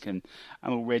Lincoln,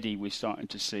 and already we're starting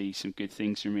to see some good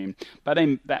things from him. But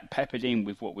then that peppered in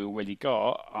with what we already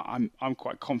got, I'm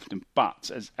quite confident. But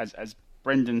as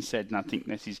Brendan said, and I think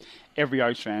this is every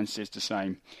O's fan says the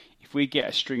same. If we get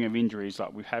a string of injuries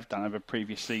like we have done over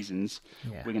previous seasons,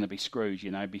 we're going to be screwed,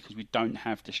 because we don't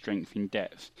have the strength in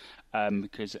depth.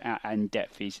 Because our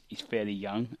depth is fairly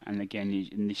young, and again,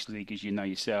 in this league, as you know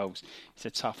yourselves, it's a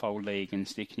tough old league, and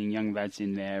sticking young lads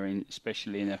in there, and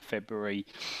especially in a February,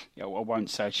 I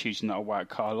won't say a Tuesday night away at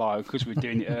Carlisle because we're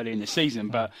doing it early in the season,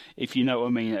 but if you know what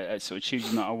I mean, a sort of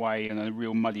Tuesday night away on a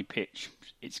real muddy pitch,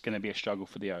 it's going to be a struggle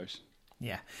for the O's.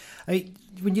 Yeah.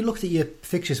 When you looked at your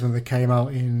fixtures when they came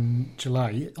out in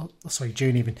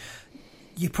June even,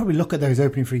 you probably look at those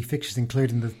opening three fixtures,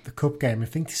 including the cup game,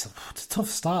 and think it's a tough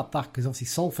start, that, because obviously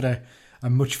Salford are a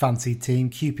much fancied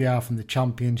team, QPR from the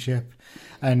Championship,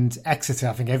 and Exeter,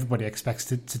 I think everybody expects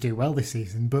to do well this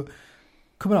season. But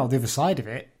coming out the other side of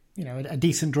it, a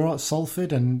decent draw at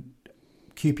Salford and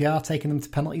QPR taking them to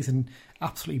penalties and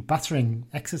absolutely battering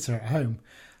Exeter at home.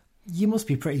 You must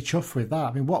be pretty chuffed with that.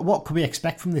 I mean, what could we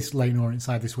expect from this Leyton Orient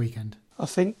side this weekend? I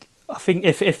think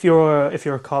if you're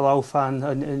a Carlisle fan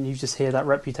and you just hear that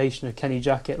reputation of Kenny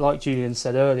Jackett, like Julian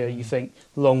said earlier, you think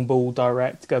long ball,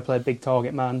 direct, go play a big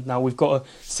target man. Now we've got a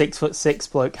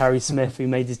 6'6" bloke, Harry Smith, who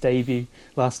made his debut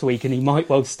last week, and he might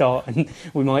well start, and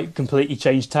we might completely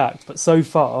change tact. But so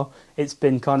far, it's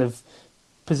been kind of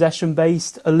possession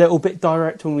based, a little bit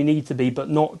direct when we need to be, but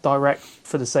not direct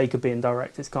for the sake of being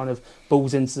direct. It's kind of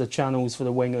balls into the channels for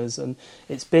the wingers, and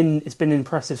it's been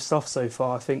impressive stuff so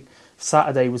far. I think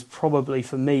Saturday was probably,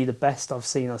 for me, the best I've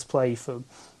seen us play for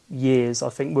years. I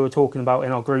think we were talking about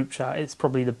in our group chat, it's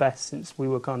probably the best since we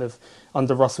were kind of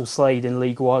under Russell Slade in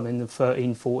League One in the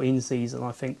 13-14 season,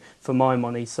 I think, for my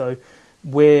money. So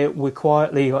we're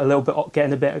quietly a little bit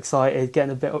getting a bit excited,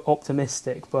 getting a bit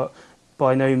optimistic, but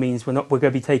by no means we're going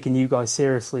to be taking you guys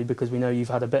seriously, because we know you've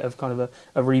had a bit of kind of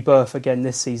a rebirth again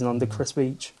this season under Chris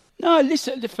Beech. No,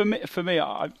 listen, for me,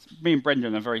 me and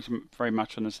Brendan are very, very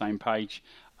much on the same page.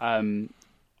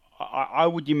 I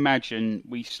would imagine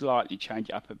we slightly change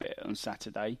it up a bit on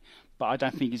Saturday, but I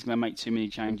don't think he's going to make too many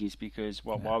changes, because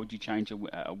why would you change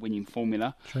a winning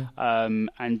formula? True.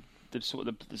 And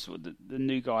the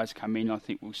new guys come in. I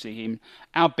think we'll see him.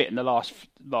 Our bit in only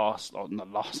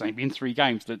been 3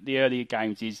 games. The earlier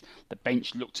games is the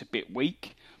bench looked a bit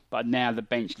weak, but now the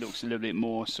bench looks a little bit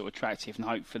more sort of attractive, and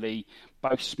hopefully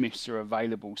both Smiths are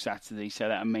available Saturday, so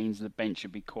that means the bench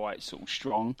will be quite sort of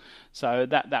strong. So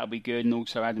that'll be good, and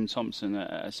also Adam Thompson,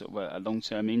 a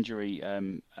long-term injury,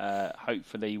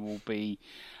 hopefully will be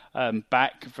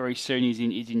back very soon.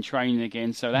 He's in training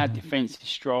again, so that defence is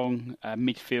strong.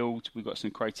 Midfield, we've got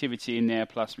some creativity in there,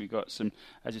 plus we've got some,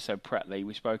 as I said, Pratley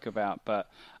we spoke about. But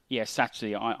yeah,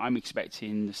 Saturday I'm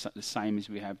expecting the same as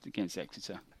we have against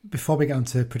Exeter. Before we get on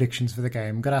to predictions for the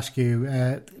game, I'm going to ask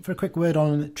you for a quick word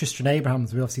on Tristan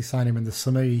Abrahams. We obviously signed him in the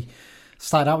summer. He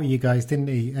started out with you guys, didn't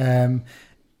he?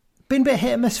 Been a bit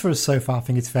hit and miss for us so far, I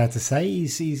think it's fair to say.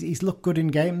 He's looked good in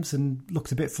games and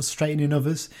looked a bit frustrating in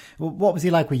others. What was he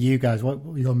like with you guys? What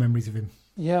were your memories of him?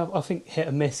 Yeah, I think hit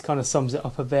and miss kind of sums it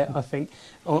up a bit. I think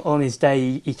on his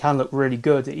day he can look really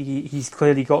good. He's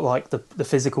clearly got like the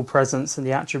physical presence and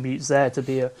the attributes there to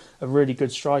be a really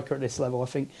good striker at this level. I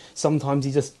think sometimes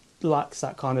he just lacks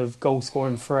that kind of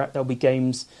goal-scoring threat. There'll be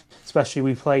games, especially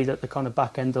we played at the kind of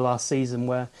back end of last season,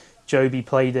 where Joby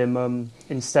played him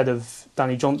instead of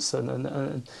Danny Johnson,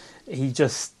 and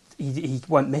he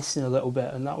went missing a little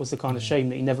bit, and that was the kind of shame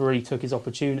that he never really took his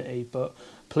opportunity. But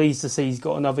pleased to see he's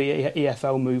got another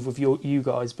EFL move with you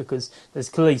guys, because there's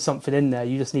clearly something in there.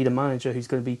 You just need a manager who's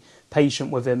going to be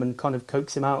patient with him and kind of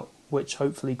coax him out, which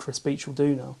hopefully Chris Beech will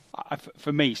do now.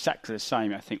 For me, exactly the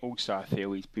same. I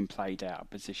feel he's been played out of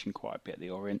position quite a bit at the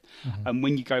Orient. And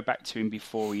when you go back to him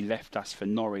before he left us for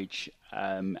Norwich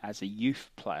as a youth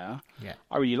player,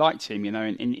 I really liked him.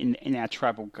 In our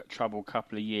trouble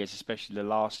couple of years, especially the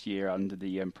last year under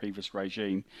the previous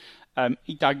regime,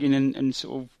 he dug in and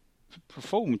sort of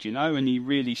performed, and he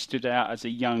really stood out as a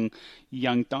young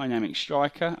dynamic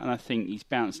striker. And I think he's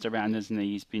bounced around, hasn't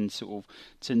he? He's been sort of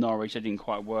to Norwich, that didn't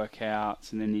quite work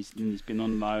out, and then he's been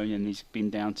on loan, and he's been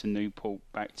down to Newport,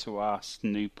 back to us,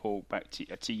 Newport, back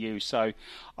to you. So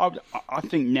I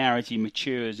think now as he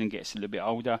matures and gets a little bit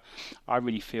older, I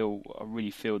really feel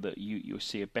that you'll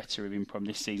see a better of him from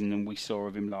this season than we saw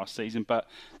of him last season. But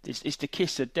it's the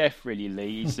kiss of death, really,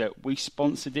 Lee, is that we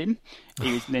sponsored him.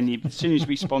 As soon as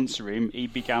we sponsor him, he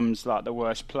becomes like the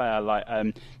worst player, like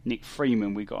Nick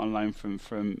Freeman we got on loan from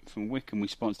Wycombe. We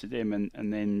sponsored him,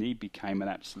 and then he became an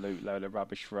absolute load of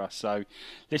rubbish for us. So,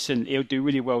 listen, he'll do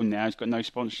really well now. He's got no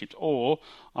sponsorships. Or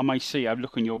I may have a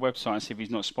look on your website and see if he's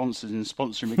not sponsored and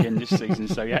sponsor him again this season.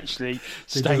 So he actually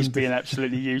stays being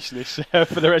absolutely useless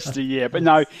for the rest of the year. But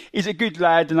no, he's a good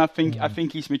lad, and I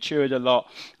think he's matured a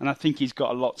lot, and I think he's got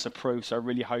a lot to prove. So I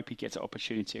really hope he gets an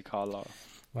opportunity at Carlisle.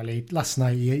 Well, last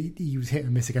night he was hit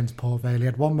and miss against Port Vale. He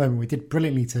had one moment we did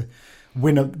brilliantly to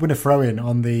win a throw-in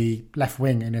on the left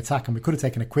wing in attack, and we could have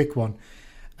taken a quick one,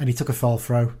 and he took a foul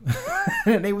throw.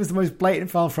 And it was the most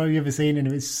blatant foul throw you've ever seen, and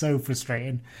it was so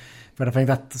frustrating. But I think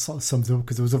that sort of sums up,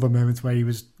 because there was other moments where he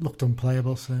looked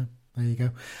unplayable, so there you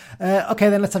go. Okay,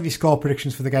 then let's have your score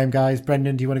predictions for the game, guys.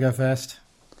 Brendan, do you want to go first?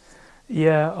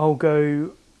 Yeah, I'll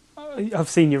go. I've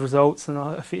seen your results, and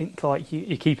I think like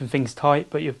you're keeping things tight,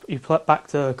 but you're back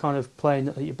to kind of playing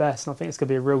at your best. And I think it's going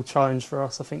to be a real challenge for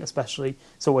us. I think especially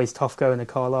it's always tough going to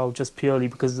Carlisle just purely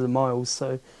because of the miles.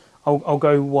 So I'll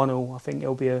go 1-1. I think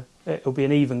it'll be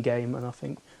an even game, and I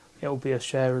think it'll be a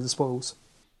share of the spoils.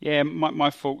 Yeah,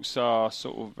 my thoughts are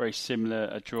sort of very similar,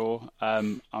 a draw.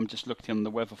 I'm just looking on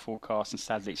the weather forecast, and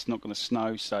sadly it's not going to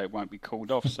snow, so it won't be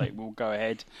called off, so it will go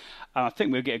ahead. I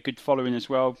think we'll get a good following as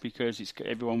well, because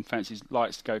everyone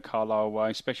likes to go Carlisle away,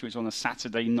 especially if it's on a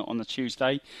Saturday, not on a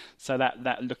Tuesday. So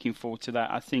that looking forward to that.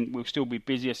 I think we'll still be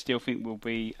busy. I still think we'll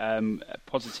be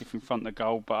positive in front of the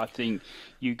goal, but I think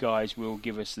you guys will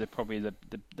give us probably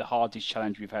the hardest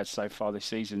challenge we've had so far this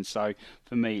season. So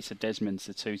for me, it's a Desmond's,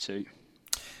 a 2-2.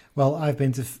 Well, I've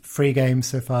been to 3 games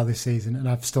so far this season, and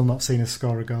I've still not seen us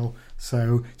score a goal.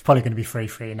 So it's probably going to be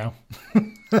 3-3 now.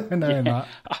 That.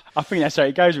 I think that's how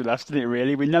it goes with us, doesn't it,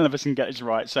 really? None of us can get this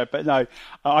right. So, but no,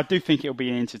 I do think it'll be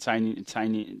an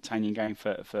entertaining game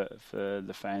for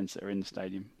the fans that are in the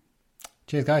stadium.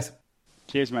 Cheers, guys.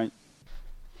 Cheers, mate.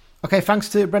 Okay, thanks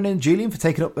to Brendan and Julian for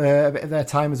taking up a bit of their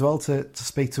time as well to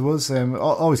speak to us.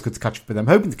 Always good to catch up with them.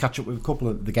 Hoping to catch up with a couple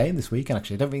of the game this weekend,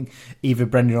 actually. I don't think either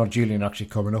Brendan or Julian are actually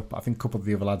coming up. I think a couple of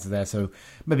the other lads are there, so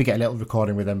maybe get a little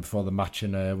recording with them before the match,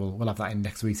 and we'll have that in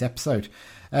next week's episode.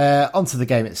 On to the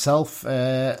game itself.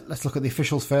 Let's look at the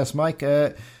officials first, Mike.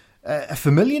 A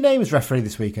familiar name as referee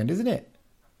this weekend, isn't it?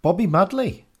 Bobby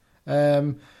Madley.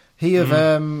 He of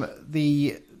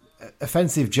the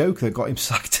offensive joke that got him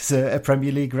sacked as a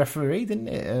Premier League referee, didn't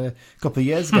it? A couple of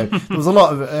years ago. There was a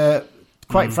lot of,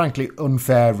 quite frankly,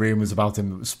 unfair rumours about him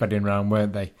that was spreading around,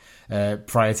 weren't they?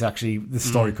 Prior to actually the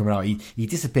story coming out. He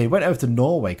disappeared, went over to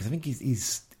Norway, because I think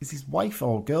he's his wife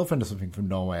or girlfriend or something from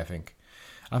Norway, I think.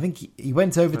 I think he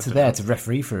went over to there to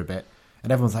referee for a bit,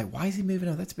 and everyone's like, why is he moving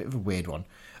over? That's a bit of a weird one.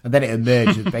 And then it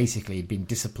emerged that basically he'd been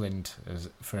disciplined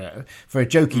for a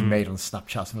joke he made on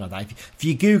Snapchat, something like that. If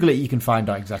you Google it, you can find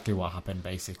out exactly what happened,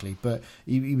 basically. But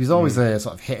he was always a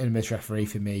sort of hit and miss referee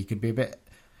for me. He could be a bit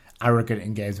arrogant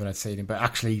in games when I'd seen him. But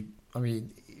actually, I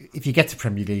mean, if you get to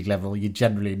Premier League level, you're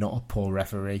generally not a poor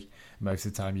referee most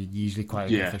of the time. You're usually quite a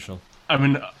good official. I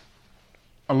mean,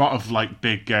 a lot of like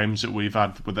big games that we've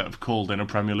had that have called in a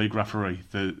Premier League referee,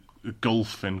 the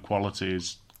gulf in quality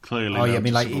is clearly. Oh yeah, I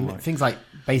mean, like things like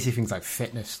basic things like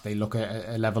fitness, they look at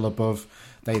a level above.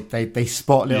 They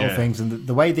spot little things, and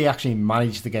the way they actually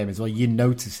manage the game as well, you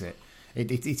notice it.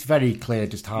 It's very clear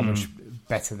just how much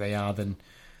better they are than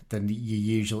your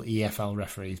usual EFL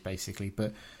referees, basically.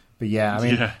 But yeah, I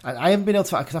mean, I haven't been able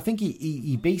to, because I think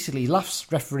he basically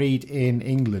last refereed in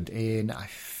England in, I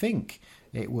think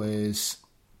it was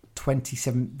the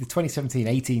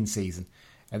 2017-18 season.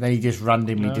 And then he just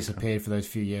randomly disappeared for those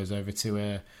few years over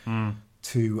to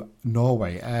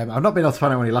Norway. I've not been able to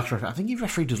find out when he last refereed. I think he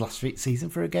refereed his last season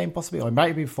for a game, possibly, or he might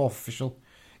have been fourth official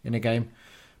in a game.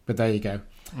 But there you go.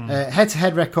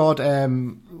 Head-to-head record,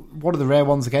 one of the rare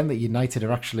ones, again, that United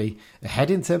are actually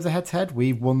ahead in terms of head-to-head.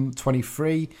 We've won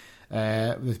 23.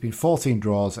 There's been 14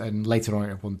 draws, and later on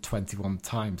have won 21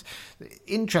 times.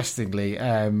 Interestingly,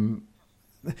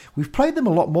 we've played them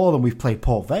a lot more than we've played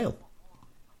Port Vale,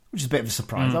 which is a bit of a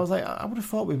surprise. I was like, I would have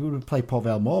thought we would have played Port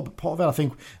Vale more, but Port Vale, I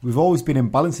think we've always been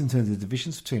imbalanced in terms of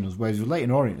divisions between us, whereas with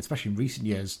Leyton Orient, especially in recent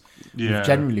years, we've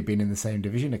generally been in the same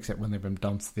division, except when they've been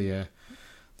down to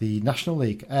the National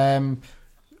League.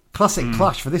 Classic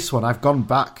clash for this one. I've gone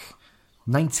back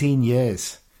 19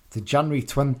 years to January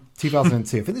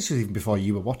 2002. I think this was even before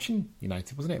you were watching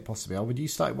United, wasn't it? Possibly. Or would you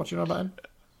start watching all that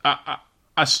then?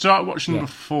 I started watching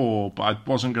before, but I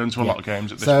wasn't going to a lot of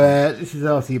games at this point. This is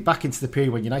obviously back into the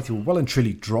period when United were well and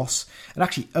truly dross, and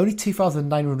actually only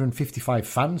 2,955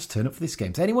 fans turn up for this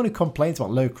game. So anyone who complains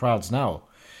about low crowds now,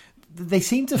 they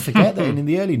seem to forget that in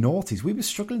the early noughties, we were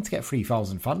struggling to get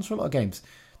 3,000 fans for a lot of games.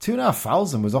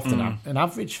 2,500 was often an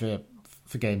average for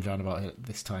games around about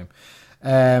this time.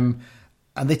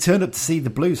 And they turned up to see the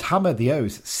Blues hammer the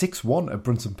O's 6-1 at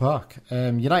Brunton Park.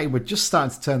 United were just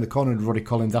starting to turn the corner with Roddy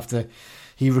Collins after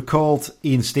he recalled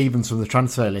Ian Stevens from the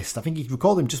transfer list. I think he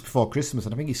recalled him just before Christmas,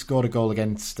 and I think he scored a goal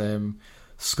against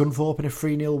Scunthorpe in a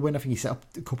 3-0 win. I think he set up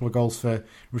a couple of goals for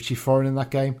Richie Foran in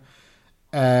that game.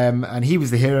 And he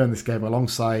was the hero in this game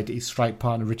alongside his strike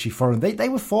partner Richie Foran. They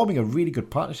were forming a really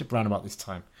good partnership around about this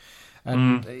time.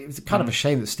 And it was kind of a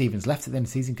shame that Stevens left at the end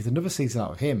of the season, because another season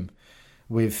out of him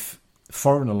with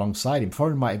Foran alongside him,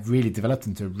 Foran might have really developed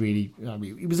into a really...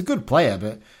 he was a good player,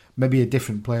 but maybe a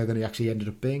different player than he actually ended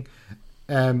up being.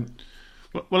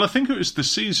 Well, I think it was the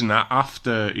season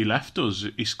after he left us.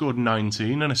 He scored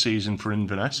 19 in a season for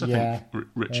Inverness, I think.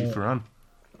 Richie Foran,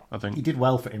 I think. He did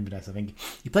well for Inverness, I think.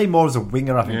 He played more as a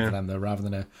winger, I think, for them, though, rather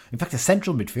than in fact, a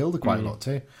central midfielder quite a lot,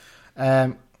 too.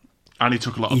 And he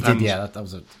took a lot of pens. He did, yeah, that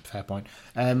was a fair point.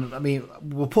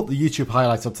 We'll put the YouTube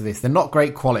highlights up to this. They're not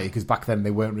great quality, because back then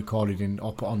they weren't recorded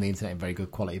or put on the internet in very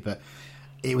good quality, but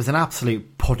it was an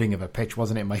absolute pudding of a pitch,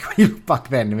 wasn't it, Mike? Back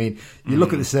then, you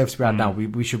look at the surface we had now,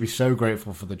 we should be so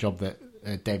grateful for the job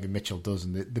that David Mitchell does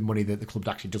and the money that the club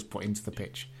actually does put into the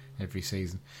pitch every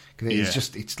season.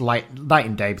 Because it's like night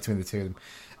and day between the two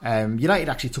of them. United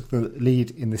actually took the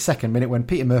lead in the second minute when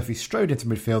Peter Murphy strode into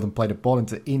midfield and played a ball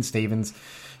into Ian Stevens,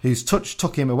 whose touch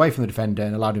took him away from the defender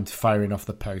and allowed him to fire in off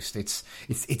the post. It's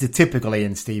a typical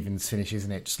Ian Stevens finish,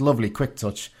 isn't it? Just lovely, quick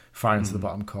touch, firing to the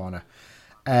bottom corner.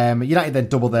 United then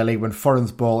doubled their lead when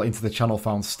Foran's ball into the channel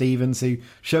found Stevens, who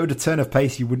showed a turn of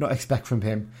pace you would not expect from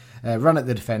him, ran at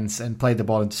the defence and played the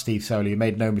ball into Steve Soley, who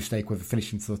made no mistake with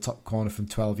finishing to the top corner from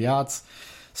 12 yards.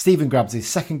 Stephen grabs his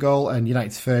second goal and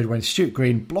United's third when Stuart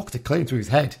Green blocked a clean to his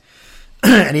head.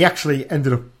 And he actually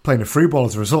ended up playing a through ball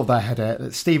as a result of that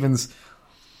header. Stevens,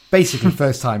 basically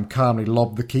first time, calmly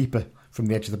lobbed the keeper from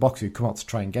the edge of the box, who'd come out to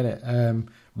try and get it.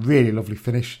 Really lovely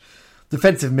finish.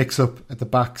 Defensive mix-up at the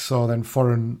back saw then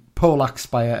Foran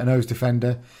poleaxed by an O's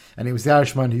defender, and it was the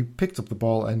Irishman who picked up the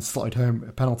ball and slotted home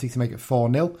a penalty to make it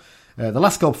 4-0. The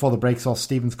last goal before the break saw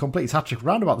Stevens complete his hat-trick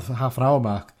round about the half an hour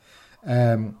mark.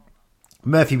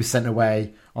 Murphy was sent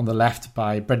away on the left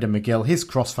by Brendan McGill. His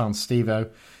cross found Steve-O,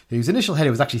 whose initial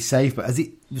header was actually saved, but as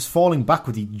he was falling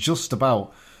backward, he just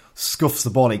about scuffs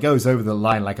the ball. It goes over the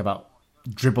line like about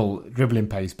dribbling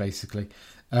pace, basically.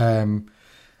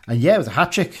 And yeah, it was a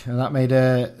hat-trick, and that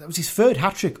was his third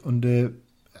hat-trick under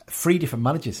 3 different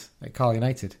managers at Carlisle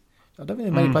United. I don't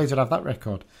think many players would have that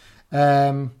record.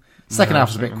 Second half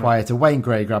was a bit quieter. Wayne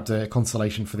Gray grabbed a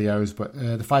consolation for the O's, but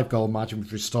the 5-goal margin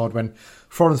was restored when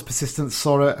Foran's persistence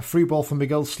saw a free ball from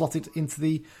Miguel slotted into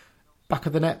the back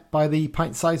of the net by the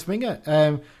pint-sized winger.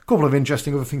 Couple of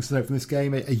interesting other things to note from this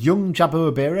game. A young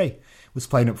Jabo Abere was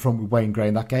playing up front with Wayne Gray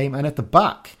in that game, and at the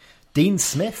back, Dean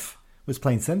Smith was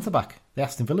playing centre-back, the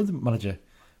Aston Villa manager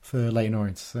for Leyton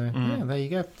Orient. So, yeah, there you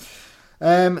go.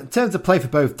 In terms of play for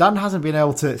both, Dan hasn't been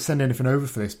able to send anything over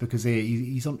for this because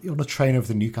he's on a train over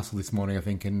to Newcastle this morning, I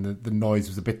think, and the noise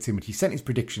was a bit too much. He sent his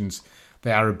predictions.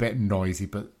 They are a bit noisy,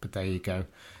 but there you go.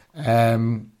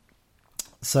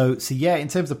 So yeah, in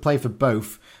terms of play for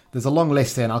both, there's a long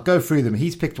list here, and I'll go through them.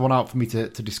 He's picked one out for me to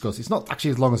discuss. It's not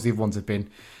actually as long as the other ones have been.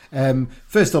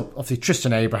 First up, obviously,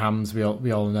 Tristan Abrahams, we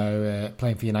all know,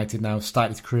 playing for United now,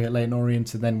 started his career at Leyton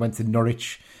Orient and then went to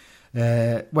Norwich.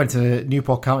 Went to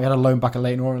Newport County, had a loan back at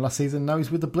Leyton Orient last season. Now he's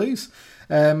with the Blues.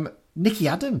 Nicky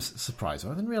Adams, surprise! I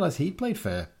didn't realise he played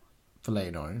for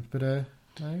Leyton Orient, but there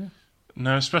you go.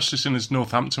 No, especially since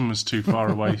Northampton was too far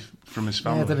away from his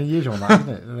family. Yeah, they're unusual, that, isn't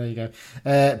it? There you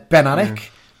go. Ben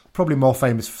Alec, probably more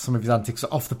famous for some of his antics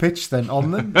off the pitch than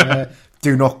on them.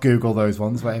 Do not Google those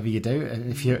ones, whatever you do,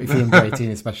 if you're under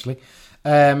 18 especially.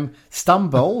 Stan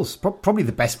Bowles, probably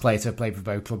the best player to have played for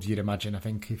both clubs, you'd imagine, I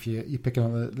think, if you're picking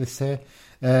on the list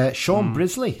here. Sean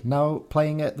Brisley, now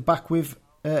playing at the back with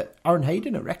Aaron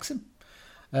Hayden at Wrexham.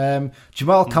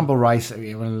 Jamal Campbell-Rice, to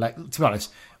be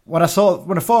honest, when I thought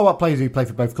about players who played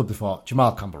for both clubs before,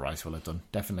 Jamal Campbell-Rice will have done,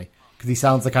 definitely. Because he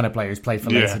sounds the kind of player who's played for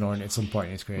Leyton Orient at some point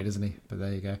in his career, doesn't he? But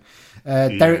there you go.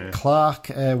 Derek Clark,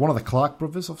 one of the Clark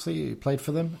brothers, obviously, who played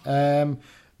for them.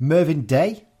 Mervyn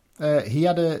Day, he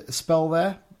had a spell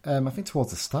there, I think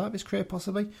towards the start of his career,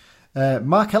 possibly.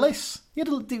 Mark Ellis, he had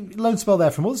a loan spell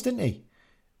there from us, didn't he?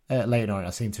 Leyton Orient,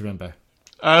 I seem to remember.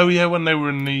 Oh, yeah, when they were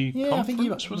in the conference, I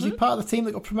think was he part of the team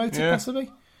that got promoted,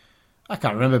 possibly? I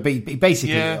can't remember, but he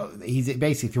basically,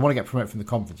 if you want to get promoted from the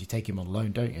conference, you take him on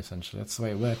loan, don't you, essentially? That's the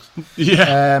way it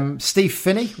works. Steve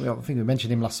Finney, I think we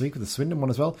mentioned him last week with the Swindon one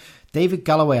as well. David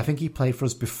Galloway, I think he played for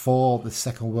us before the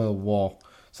Second World War,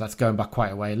 so that's going back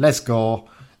quite a way. Les Gore,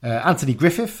 Anthony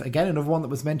Griffith, again, another one that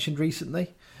was mentioned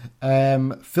recently.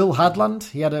 Phil Hadland,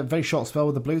 he had a very short spell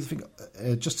with the Blues. I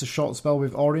think just a short spell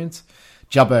with Orient.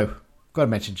 Jabbo, got to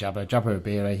mention Jabbo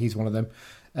Obira, he's one of them.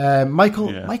 Michael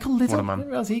Liddell, I didn't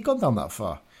realise he'd gone down that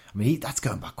far. I mean, that's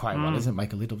going back quite a while, isn't it,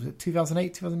 Michael Liddell? Was it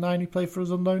 2008, 2009 he played for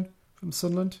us on loan from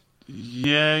Sunderland?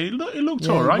 Yeah, he looked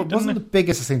all right, didn't wasn't he? the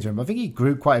biggest I seem to remember. I think he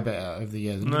grew quite a bit over the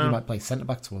years. I think he might play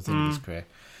centre-back towards the end of his career.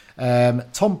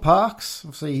 Tom Parks,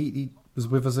 obviously he was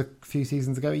with us a few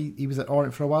seasons ago. He was at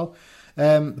Orient for a while.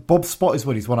 Bob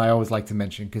Spottiswoode is one I always like to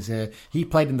mention because he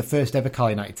played in the first ever Carl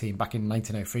United team back in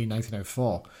 1903,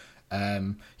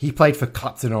 1904. He played for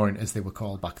Clapton Orient, as they were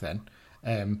called back then.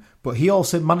 But he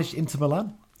also managed Inter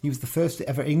Milan. He was the first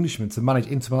ever Englishman to manage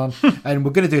Inter Milan. And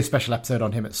we're going to do a special episode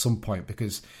on him at some point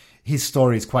because his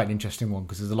story is quite an interesting one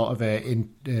because there's a lot of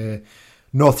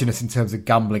naughtiness in terms of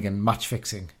gambling and match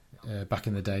fixing back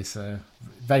in the day. So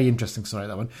very interesting story,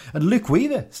 that one. And Luke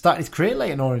Weaver started his career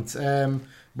late in Orient.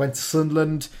 Went to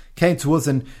Sunderland, came to us,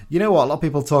 and you know what? A lot of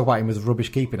people talk about him as a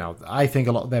rubbish keeper now. I think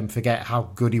a lot of them forget how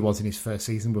good he was in his first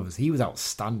season with us. He was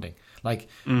outstanding. Like,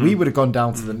 we would have gone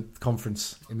down to the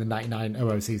conference in the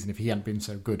 99-00 season if he hadn't been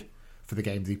so good for the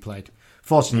games he played.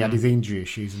 Fortunately, he had his injury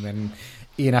issues, and then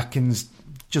Ian Atkins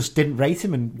just didn't rate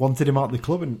him and wanted him out of the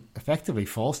club and effectively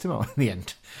forced him out in the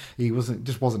end. He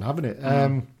wasn't having it.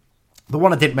 The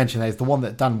one I did mention there is the one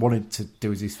that Dan wanted to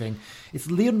do as his thing. It's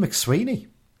Leon McSweeney.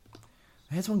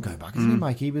 There's one going back, isn't he,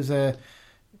 Mike? He was an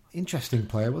interesting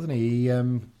player, wasn't he?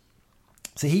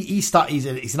 He's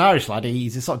an Irish lad.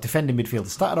 He's a sort of defending midfielder.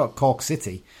 Started out at Cork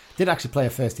City. Didn't actually play a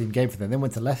first-team game for them. Then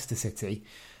went to Leicester City.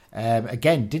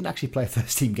 Again, didn't actually play a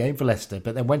first-team game for Leicester,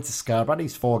 but then went to Scarborough.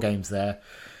 He's 4 games there.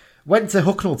 Went to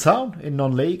Hucknall Town in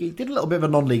non-league. He did a little bit of a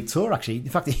non-league tour, actually. In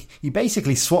fact, he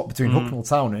basically swapped between Hucknall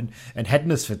Town and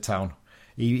Hednesford Town.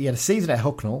 He had a season at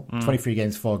Hucknall, 23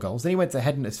 games, 4 goals. Then he went to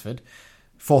Hednesford,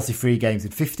 43 games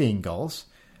and 15 goals.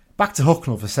 Back to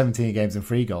Hucknall for 17 games and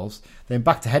 3 goals. Then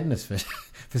back to Hednesford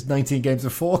for 19 games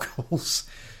and 4 goals.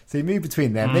 So he moved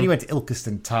between them. Then he went to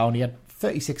Ilkeston Town. He had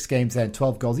 36 games there and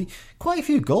 12 goals. Quite a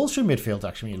few goals from midfield,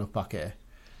 actually, when you look back at it.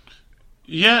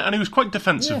 Yeah, and he was quite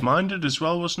defensive-minded as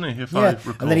well, wasn't he? If I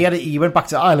recall. And then he went back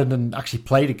to Ireland and actually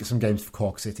played some games for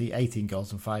Cork City, 18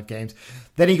 goals and 5 games.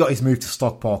 Then he got his move to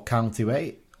Stockport County,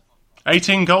 where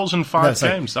 18 goals and 5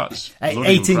 games. That's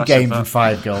 18 games and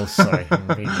 5 goals. Sorry,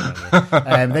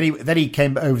 then he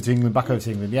came over to England, back over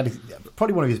to England. He had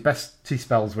probably one of his best 2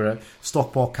 spells were at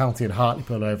Stockport County and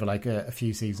Hartlepool over like a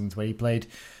few seasons, where he played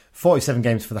 47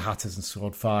 games for the Hatters and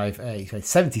scored 5. He played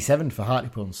 77 for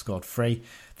Hartlepool and scored 3.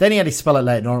 Then he had his spell at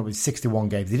Leyton Orient with 61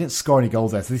 games. He didn't score any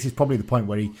goals there, so this is probably the point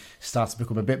where he starts to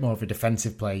become a bit more of a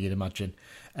defensive player, you'd imagine.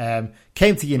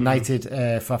 Came to United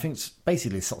for, I think,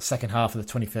 basically the sort of second half of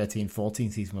the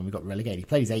 2013-14 season when we got relegated. He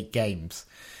played his 8 games.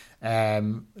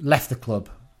 Left the club.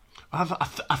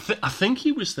 I think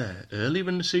he was there earlier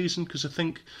in the season because I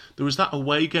think there was that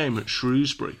away game at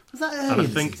Shrewsbury. Was that early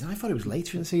in the season? I thought it was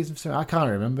later in the season. So I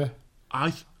can't remember. I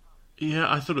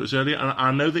thought it was earlier. And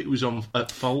I know that he was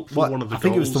at fault for one of the goals. I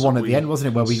think it was the one at the end,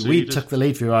 wasn't it, where we took the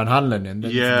lead through Aaron Hanlon and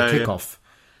then the kick-off.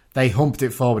 They humped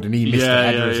it forward and he missed a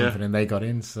header or something and they got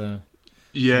in. So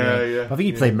I think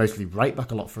he played mostly right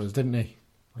back a lot for us, didn't he?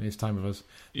 In his time with us.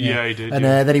 Yeah, he did. And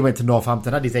then he went to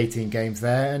Northampton, had his 18 games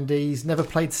there, and he's never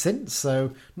played since.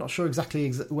 So not sure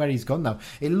exactly where he's gone now.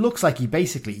 It looks like he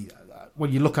basically,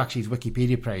 when you look actually his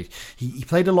Wikipedia page, he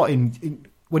played a lot in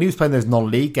when he was playing those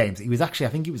non-league games. He was actually, I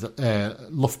think he was at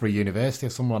Loughborough University or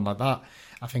someone like that.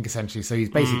 I think essentially, so he's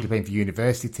basically playing for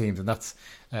university teams, and that's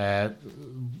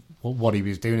what he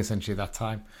was doing essentially at that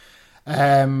time.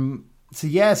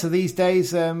 So these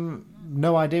days,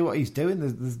 no idea what he's doing.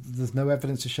 There's no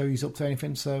evidence to show he's up to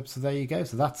anything. So there you go.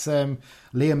 So that's Liam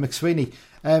McSweeney.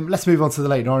 Let's move on to the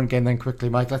Leyton Orient game then quickly,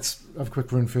 Mike. Let's have a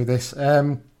quick run through this.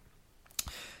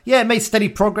 It made steady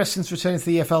progress since returning to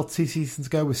the EFL 2 seasons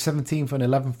ago with 17th and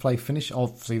 11th place finish.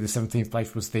 Obviously, the 17th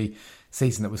place was the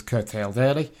season that was curtailed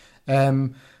early.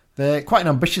 They're quite an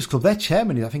ambitious club. Their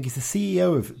chairman, I think, is the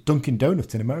CEO of Dunkin'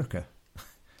 Donuts in America.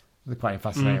 They're quite a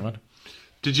fascinating one.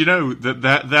 Did you know that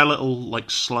their little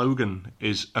slogan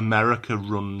is "America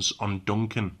runs on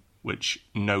Dunkin'," which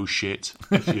no shit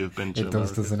if you've been to it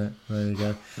America. Does, doesn't it? There you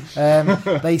go.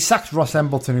 They sacked Ross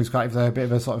Embleton, who's kind of a bit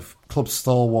of a sort of club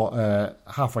stalwart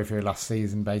halfway through last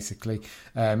season, basically.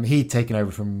 He'd taken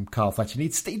over from Carl Fletcher.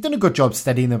 He'd done a good job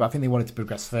steadying them, but I think they wanted to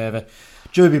progress further.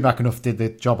 Joby McAnuff did the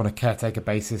job on a caretaker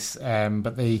basis,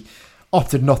 but they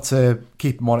opted not to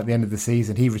keep him on at the end of the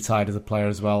season. He retired as a player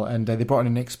as well, and they brought in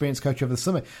an experienced coach over the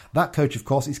summer. That coach, of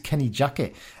course, is Kenny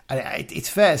Jackett. And it's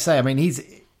fair to say, I mean, he's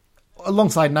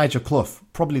alongside Nigel Clough,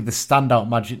 probably the standout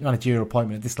managerial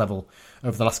appointment at this level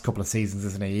over the last couple of seasons,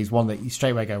 isn't he? He's one that you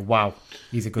straight away go, wow,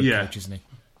 he's a good coach, isn't he?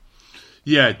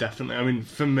 Yeah, definitely. I mean,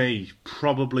 for me,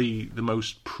 probably the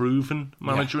most proven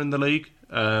manager in the league.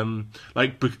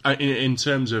 In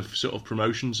terms of sort of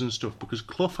promotions and stuff, because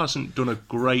Clough hasn't done a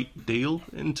great deal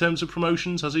in terms of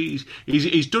promotions, has he?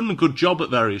 He's done a good job at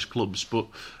various clubs, but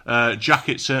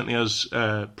Jackett certainly has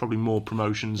probably more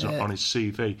promotions on his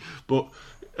CV. But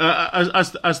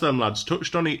as them lads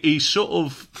touched on, he's sort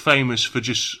of famous for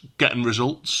just getting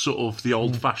results, sort of the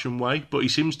old-fashioned way, but he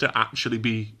seems to actually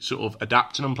be sort of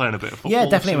adapting and playing a bit of football. Yeah,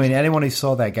 definitely. I mean, anyone who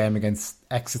saw their game against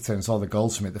Exeter and saw the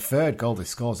goals from it, the third goal they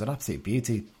scored is an absolute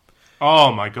beauty.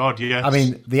 Oh my God, yes. I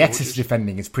mean, the Exeter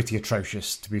defending is pretty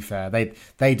atrocious, to be fair.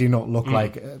 They do not look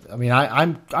like... I mean,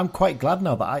 I'm quite glad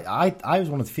now that I was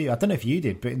one of the few... I don't know if you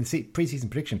did, but in the pre-season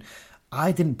prediction,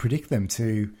 I didn't predict them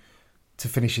to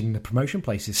finish in the promotion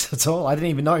places at all. I didn't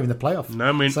even know even the playoff.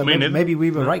 No, maybe we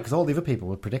were right because all the other people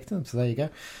were predicting them. So there you go.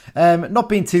 Not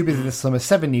being too busy this summer.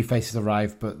 7 new faces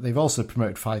arrived, but they've also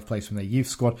promoted 5 players from their youth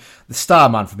squad. The star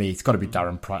man for me, it's got to be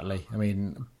Darren Prattley. I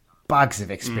mean, bags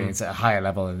of experience at a higher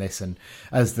level than this, and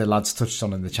as the lads touched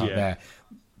on in the chat there,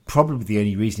 probably the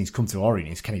only reason he's come to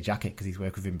Orient is Kenny Jackett because he's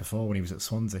worked with him before when he was at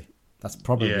Swansea. That's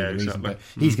probably the reason. But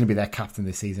he's going to be their captain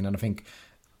this season, and I think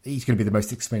he's going to be the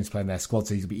most experienced player in their squad,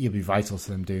 so he'll be vital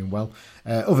to them doing well.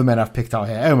 Other men I've picked out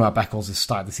here, Omar Beckles has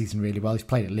started the season really well. He's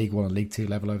played at League 1 and League 2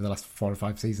 level over the last 4 or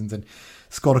 5 seasons and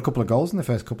scored a couple of goals in the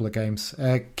first couple of games.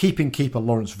 Keeping keeper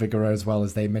Lawrence Vigouroux as well,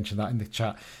 as they mentioned that in the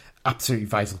chat. Absolutely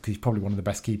vital because he's probably one of the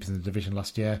best keepers in the division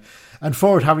last year. And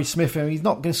forward Harry Smith, he's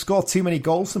not going to score too many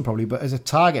goals from probably, but as a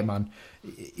target man,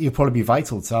 he'll probably be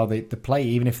vital to how they play,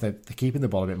 even if they're keeping the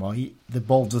ball a bit more. The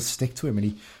ball does stick to him and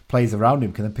he plays around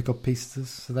him, can then pick up pieces.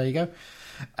 So there you go.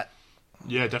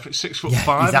 Yeah, definitely 6'5". He's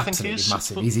I think absolutely he is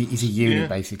massive. He's a unit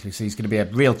basically, so he's going to be a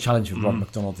real challenge with Ron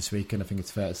McDonald this weekend. I think it's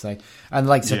fair to say. And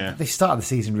like I said, they started the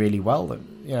season really well.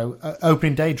 You know,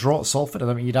 opening day draw at Salford. I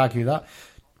don't think you'd argue that.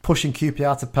 Pushing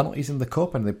QPR to penalties in the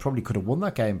cup, and they probably could have won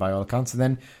that game by all accounts. And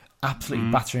then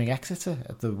absolutely battering Exeter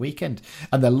at the weekend.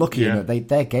 And they're lucky in that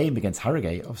their game against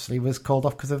Harrogate obviously was called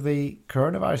off because of the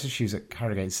coronavirus issues at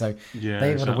Harrogate. So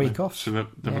they've had a week off. So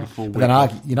they've had a full week. But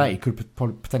then United could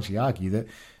potentially argue that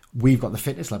we've got the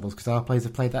fitness levels because our players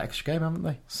have played that extra game, haven't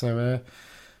they? So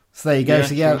there you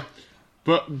go.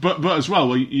 But as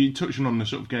well, you touching on the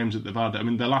sort of games that they've had. I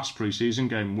mean, their last pre-season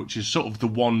game, which is sort of the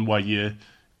one where you're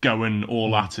going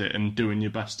all at it and doing your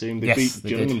best team. They beat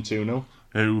Gillingham 2-0,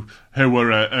 who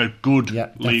were a good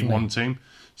League One team.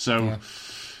 So,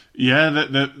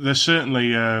 they're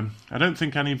certainly... I don't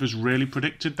think any of us really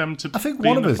predicted them to. I think be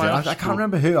one in of the us. playoffs, I can't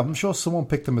remember who. I'm sure someone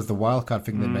picked them as the wild card,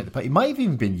 thinking they made the play. It might have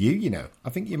even been you. You know, I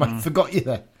think you might have forgot you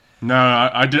there. No,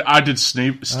 I did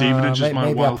Stevenage as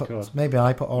my wild card. Maybe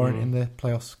I put Orient in the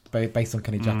playoffs based on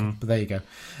Kenny Jackett, but there you go.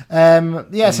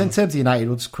 So in terms of United,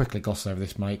 we'll just quickly gloss over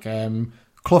this, Mike.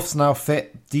 Clough's now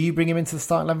fit. Do you bring him into the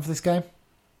starting 11 for this game?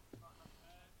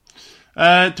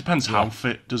 Depends how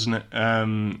fit, doesn't it?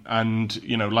 And,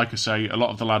 you know, like I say, a lot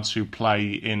of the lads who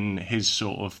play in his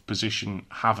sort of position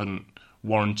haven't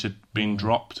warranted being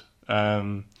dropped,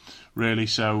 really.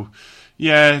 So,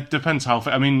 yeah, depends how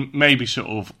fit. I mean, maybe sort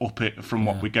of up it from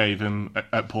what we gave him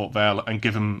at Port Vale and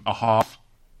give him a half.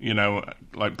 You know,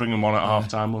 like bring him on at half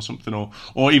time or something,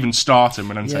 or even start him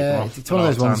and then take him off. It's one of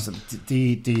those ones. Do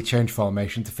you change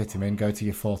formation to fit him in? Go to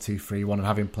your 4-2-3-1 and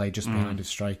have him play just behind a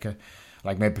striker.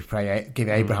 Like maybe give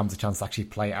Abraham the chance to actually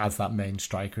play as that main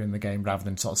striker in the game rather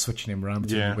than sort of switching him around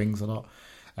between the wings a lot.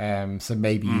 So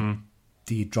maybe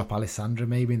do you drop Alessandra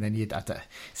maybe, and then you'd have to...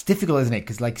 It's difficult, isn't it?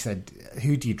 Because like I said,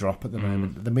 who do you drop at the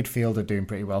moment? The midfield are doing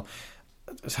pretty well.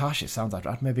 As harsh as it sounds,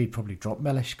 I'd maybe probably drop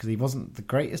Mellish because he wasn't the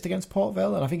greatest against Port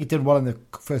Vale, and I think he did well in the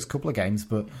first couple of games,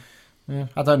 but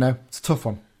I don't know. It's a tough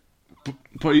one.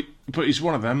 But he's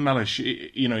one of them, Mellish.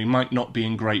 You know, he might not be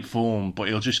in great form, but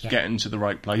he'll just get into the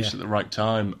right place at the right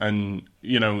time, and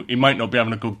you know, he might not be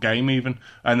having a good game even,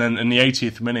 and then in the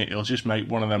 80th minute, he'll just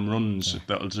make one of them runs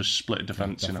that'll just split a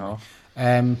defence in half.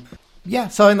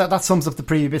 So I think that sums up the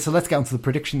preview bit. So let's get on to the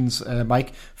predictions,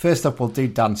 Mike. First up, we'll do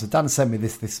Dan. So Dan sent me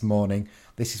this morning.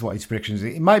 This is what his predictions are.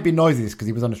 It might be noisy because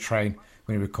he was on a train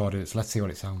when he recorded it. So let's see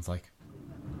what it sounds like.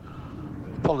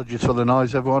 Apologies for the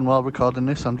noise, everyone, while recording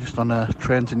this. I'm just on a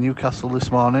train to Newcastle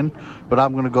this morning. But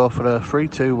I'm going to go for a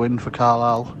 3-2 win for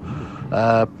Carlisle.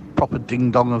 Proper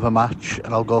ding-dong of a match.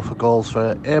 And I'll go for goals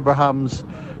for Abrahams,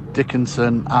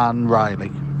 Dickinson and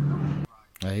Riley.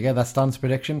 There you go. That's Dan's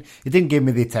prediction. He didn't give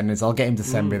me the attendance. I'll get him to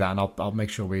send me that, and I'll make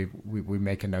sure we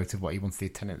make a note of what he wants the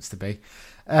attendance to be.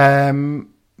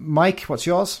 Mike, what's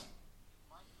yours?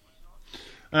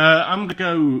 I'm going to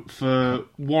go for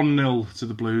 1-0 to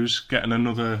the Blues, getting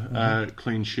another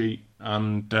clean sheet,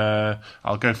 and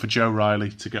I'll go for Joe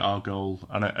Riley to get our goal.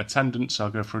 And at attendance, I'll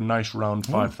go for a nice round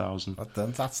 5,000.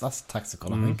 That's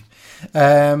tactical, I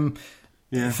think.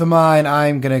 For mine,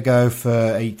 I'm going to go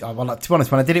for well, to be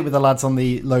honest, when I did it with the lads on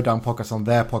the Lowdown podcast, on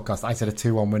their podcast, I said a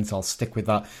 2-1 win, so I'll stick with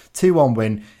that. 2-1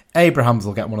 win. Abrahams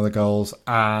will get one of the goals,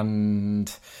 and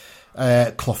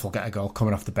Clough will get a goal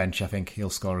coming off the bench. I think he'll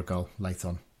score a goal late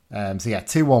on.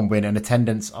 2-1 win, and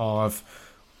attendance of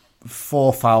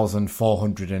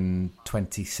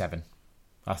 4,427.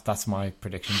 That's my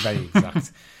prediction, very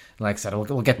exact. Like I said,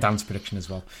 we'll get Dan's prediction as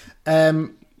well.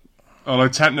 Although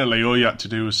technically, all you had to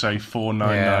do was say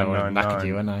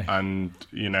 49999, I? And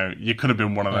you could have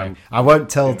been one of them. I won't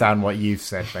tell Dan what you've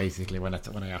said basically when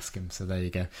I ask him. So there you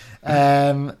go.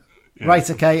 Right,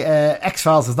 okay.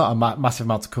 X-Files is not a massive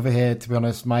amount to cover here, to be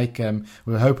honest, Mike.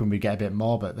 We were hoping we'd get a bit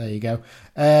more, but there you go.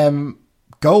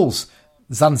 Goals.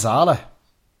 Zanzala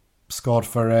scored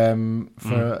for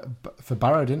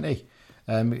Barrow, didn't he?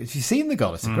 Have you seen the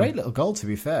goal? It's a great little goal, to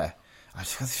be fair. I've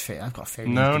got a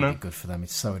feeling he's going to be good for them.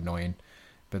 It's so annoying.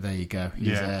 But there you go.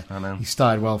 I know. He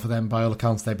started well for them. By all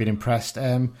accounts, they've been impressed.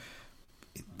 You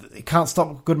can't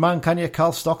stop a good man, can you?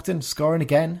 Carl Stockton scoring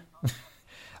again.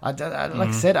 I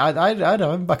said, I'd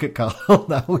have him back at Carl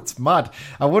now. It's mad.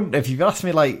 I wouldn't, if you'd asked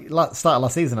me start of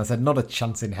last season, I said not a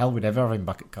chance in hell we'd ever have him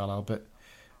back at Carlisle, but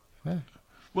yeah.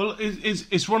 Well,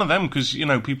 it's one of them because,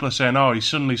 people are saying, he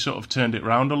suddenly sort of turned it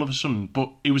round all of a sudden.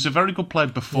 But he was a very good player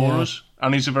before us,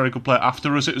 and he's a very good player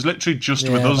after us. It was literally just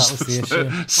with us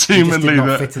that seemingly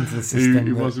that fit into the system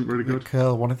he wasn't very good.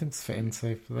 Curl wanted him to fit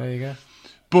into. There you go.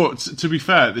 But to be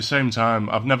fair, at the same time,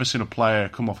 I've never seen a player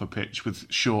come off a pitch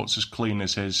with shorts as clean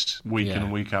as his week in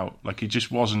and week out. Like, he just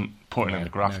wasn't putting in the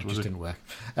graft, was it? Didn't work.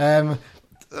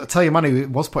 I'll tell you, man, who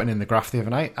was putting in the graft the other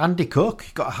night. Andy Cook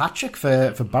got a hat-trick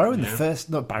for Barrow in the first...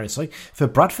 Not Barrow, sorry. For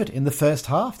Bradford in the first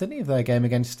half, didn't he, of their game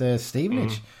against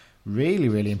Stevenage? Really,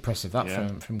 really impressive,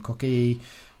 that from Cookie.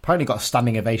 Apparently got a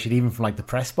standing ovation, even from the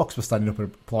press box was standing up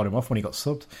and applauding him off when he got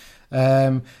subbed.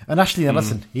 And Ashley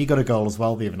Ellison, he got a goal as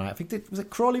well the other night. I think, was it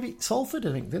Crawley beat Salford,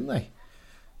 I think, didn't they?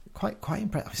 Quite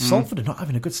impressive. Salford are not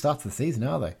having a good start to the season,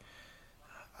 are they?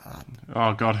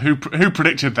 Oh God, who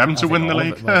predicted them to win the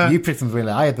league? You predicted them to win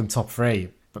the league. I had them top 3,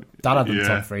 but Dan had them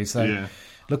top 3. So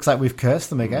looks like we've cursed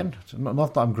them again.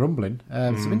 Not that I'm grumbling.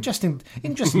 Some interesting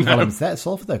developments there at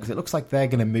Salford though, because it looks like they're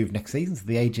going to move next season to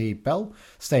the AG Bell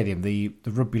Stadium, the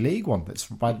rugby league one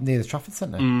that's right near the Trafford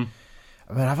Centre. I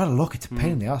mean, I've had a look. It's a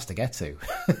pain in the arse to get to.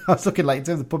 I was looking in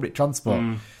terms of public transport.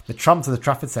 The tram to the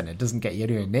Trafford Centre doesn't get you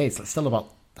anywhere near. It's still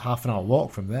about half an hour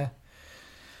walk from there.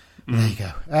 There you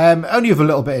go. Only other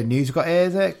little bit of news we've got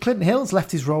here. Clinton Hill's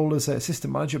left his role as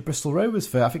assistant manager at Bristol Rovers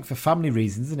for family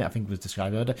reasons, isn't it? I think it was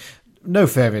described. No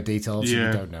further details. We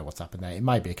don't know what's happened there. It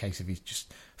might be a case of he's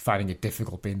just finding it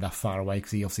difficult being that far away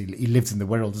because he lives in the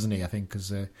Wirral, doesn't he? I think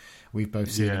because we've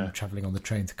both seen him travelling on the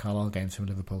train to Carlisle games from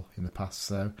Liverpool in the past.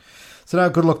 So now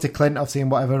good luck to Clint. Obviously, in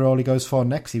whatever role he goes for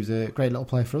next. He was a great little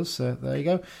player for us. So there you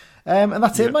go. And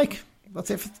that's it, Mike. That's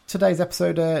it for today's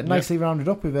episode. Nicely rounded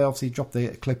up. We've obviously dropped the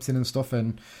clips in and stuff,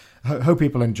 and hope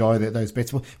people enjoy those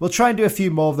bits. We'll try and do a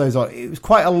few more of those. It was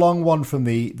quite a long one from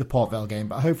the Port Vale game,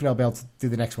 but hopefully I'll be able to do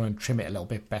the next one and trim it a little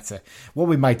bit better. What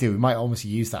we might do, we might almost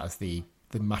use that as the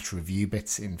match review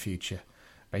bits in future,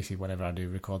 basically whenever I do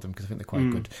record them, because I think they're quite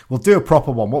good. We'll do a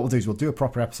proper one. What we'll do is we'll do a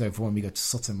proper episode for when we go to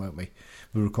Sutton, won't we?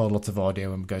 We'll record lots of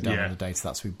audio and go down on the day to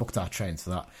that, so we booked our trains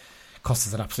for that. Cost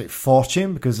us an absolute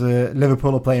fortune because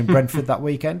Liverpool are playing Brentford that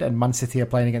weekend and Man City are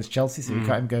playing against Chelsea, so we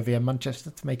can't even go via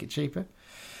Manchester to make it cheaper.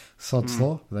 Sod's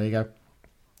law. There you go.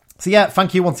 So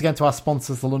thank you once again to our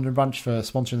sponsors, the London branch, for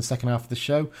sponsoring the second half of the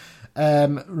show.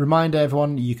 Reminder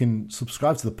everyone, you can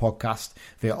subscribe to the podcast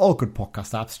via all good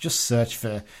podcast apps. Just search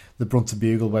for the Brunton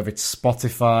Bugle, whether it's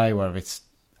Spotify, whether it's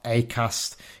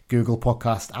Acast, Google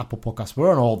Podcast, Apple Podcast.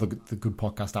 We're on all the good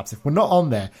podcast apps. If we're not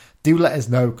on there, do let us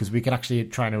know, because we can actually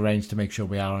try and arrange to make sure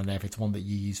we are on there if it's one that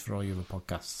you use for all your other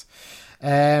podcasts.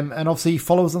 And obviously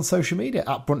follow us on social media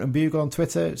at Brunton Bugle on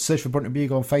Twitter, search for Brunton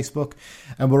Bugle on Facebook,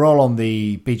 and we're all on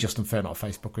the Be Just and Fair Not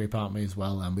Facebook group, aren't we, as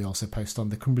well? And we also post on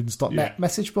the Cumbrians.net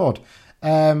message board.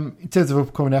 In terms of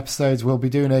upcoming episodes, we'll be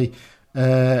doing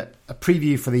a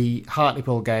preview for the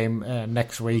Hartlepool game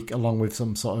next week, along with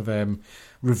some sort of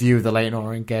review of the Leyton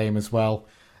Orient game as well.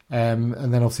 And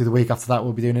then obviously the week after that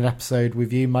we'll be doing an episode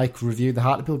with you, Mike, review the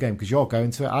Hartlepool game, because you're going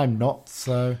to it, I'm not,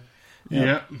 so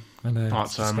I know,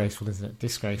 it's disgraceful, isn't it?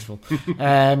 Disgraceful. So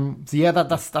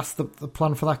that's the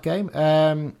plan for that game.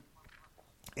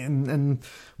 And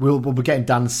we'll be getting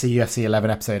Dan's CUFC 11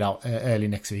 episode out early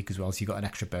next week as well, so you've got an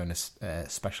extra bonus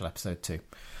special episode too.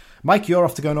 Mike, you're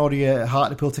off to go and order your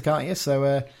Hartlepool ticket, aren't you?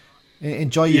 So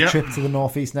enjoy your trip to the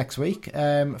Northeast next week.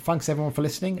 Thanks everyone for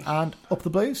listening, and up the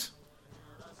Blues.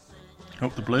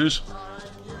 Up the Blues.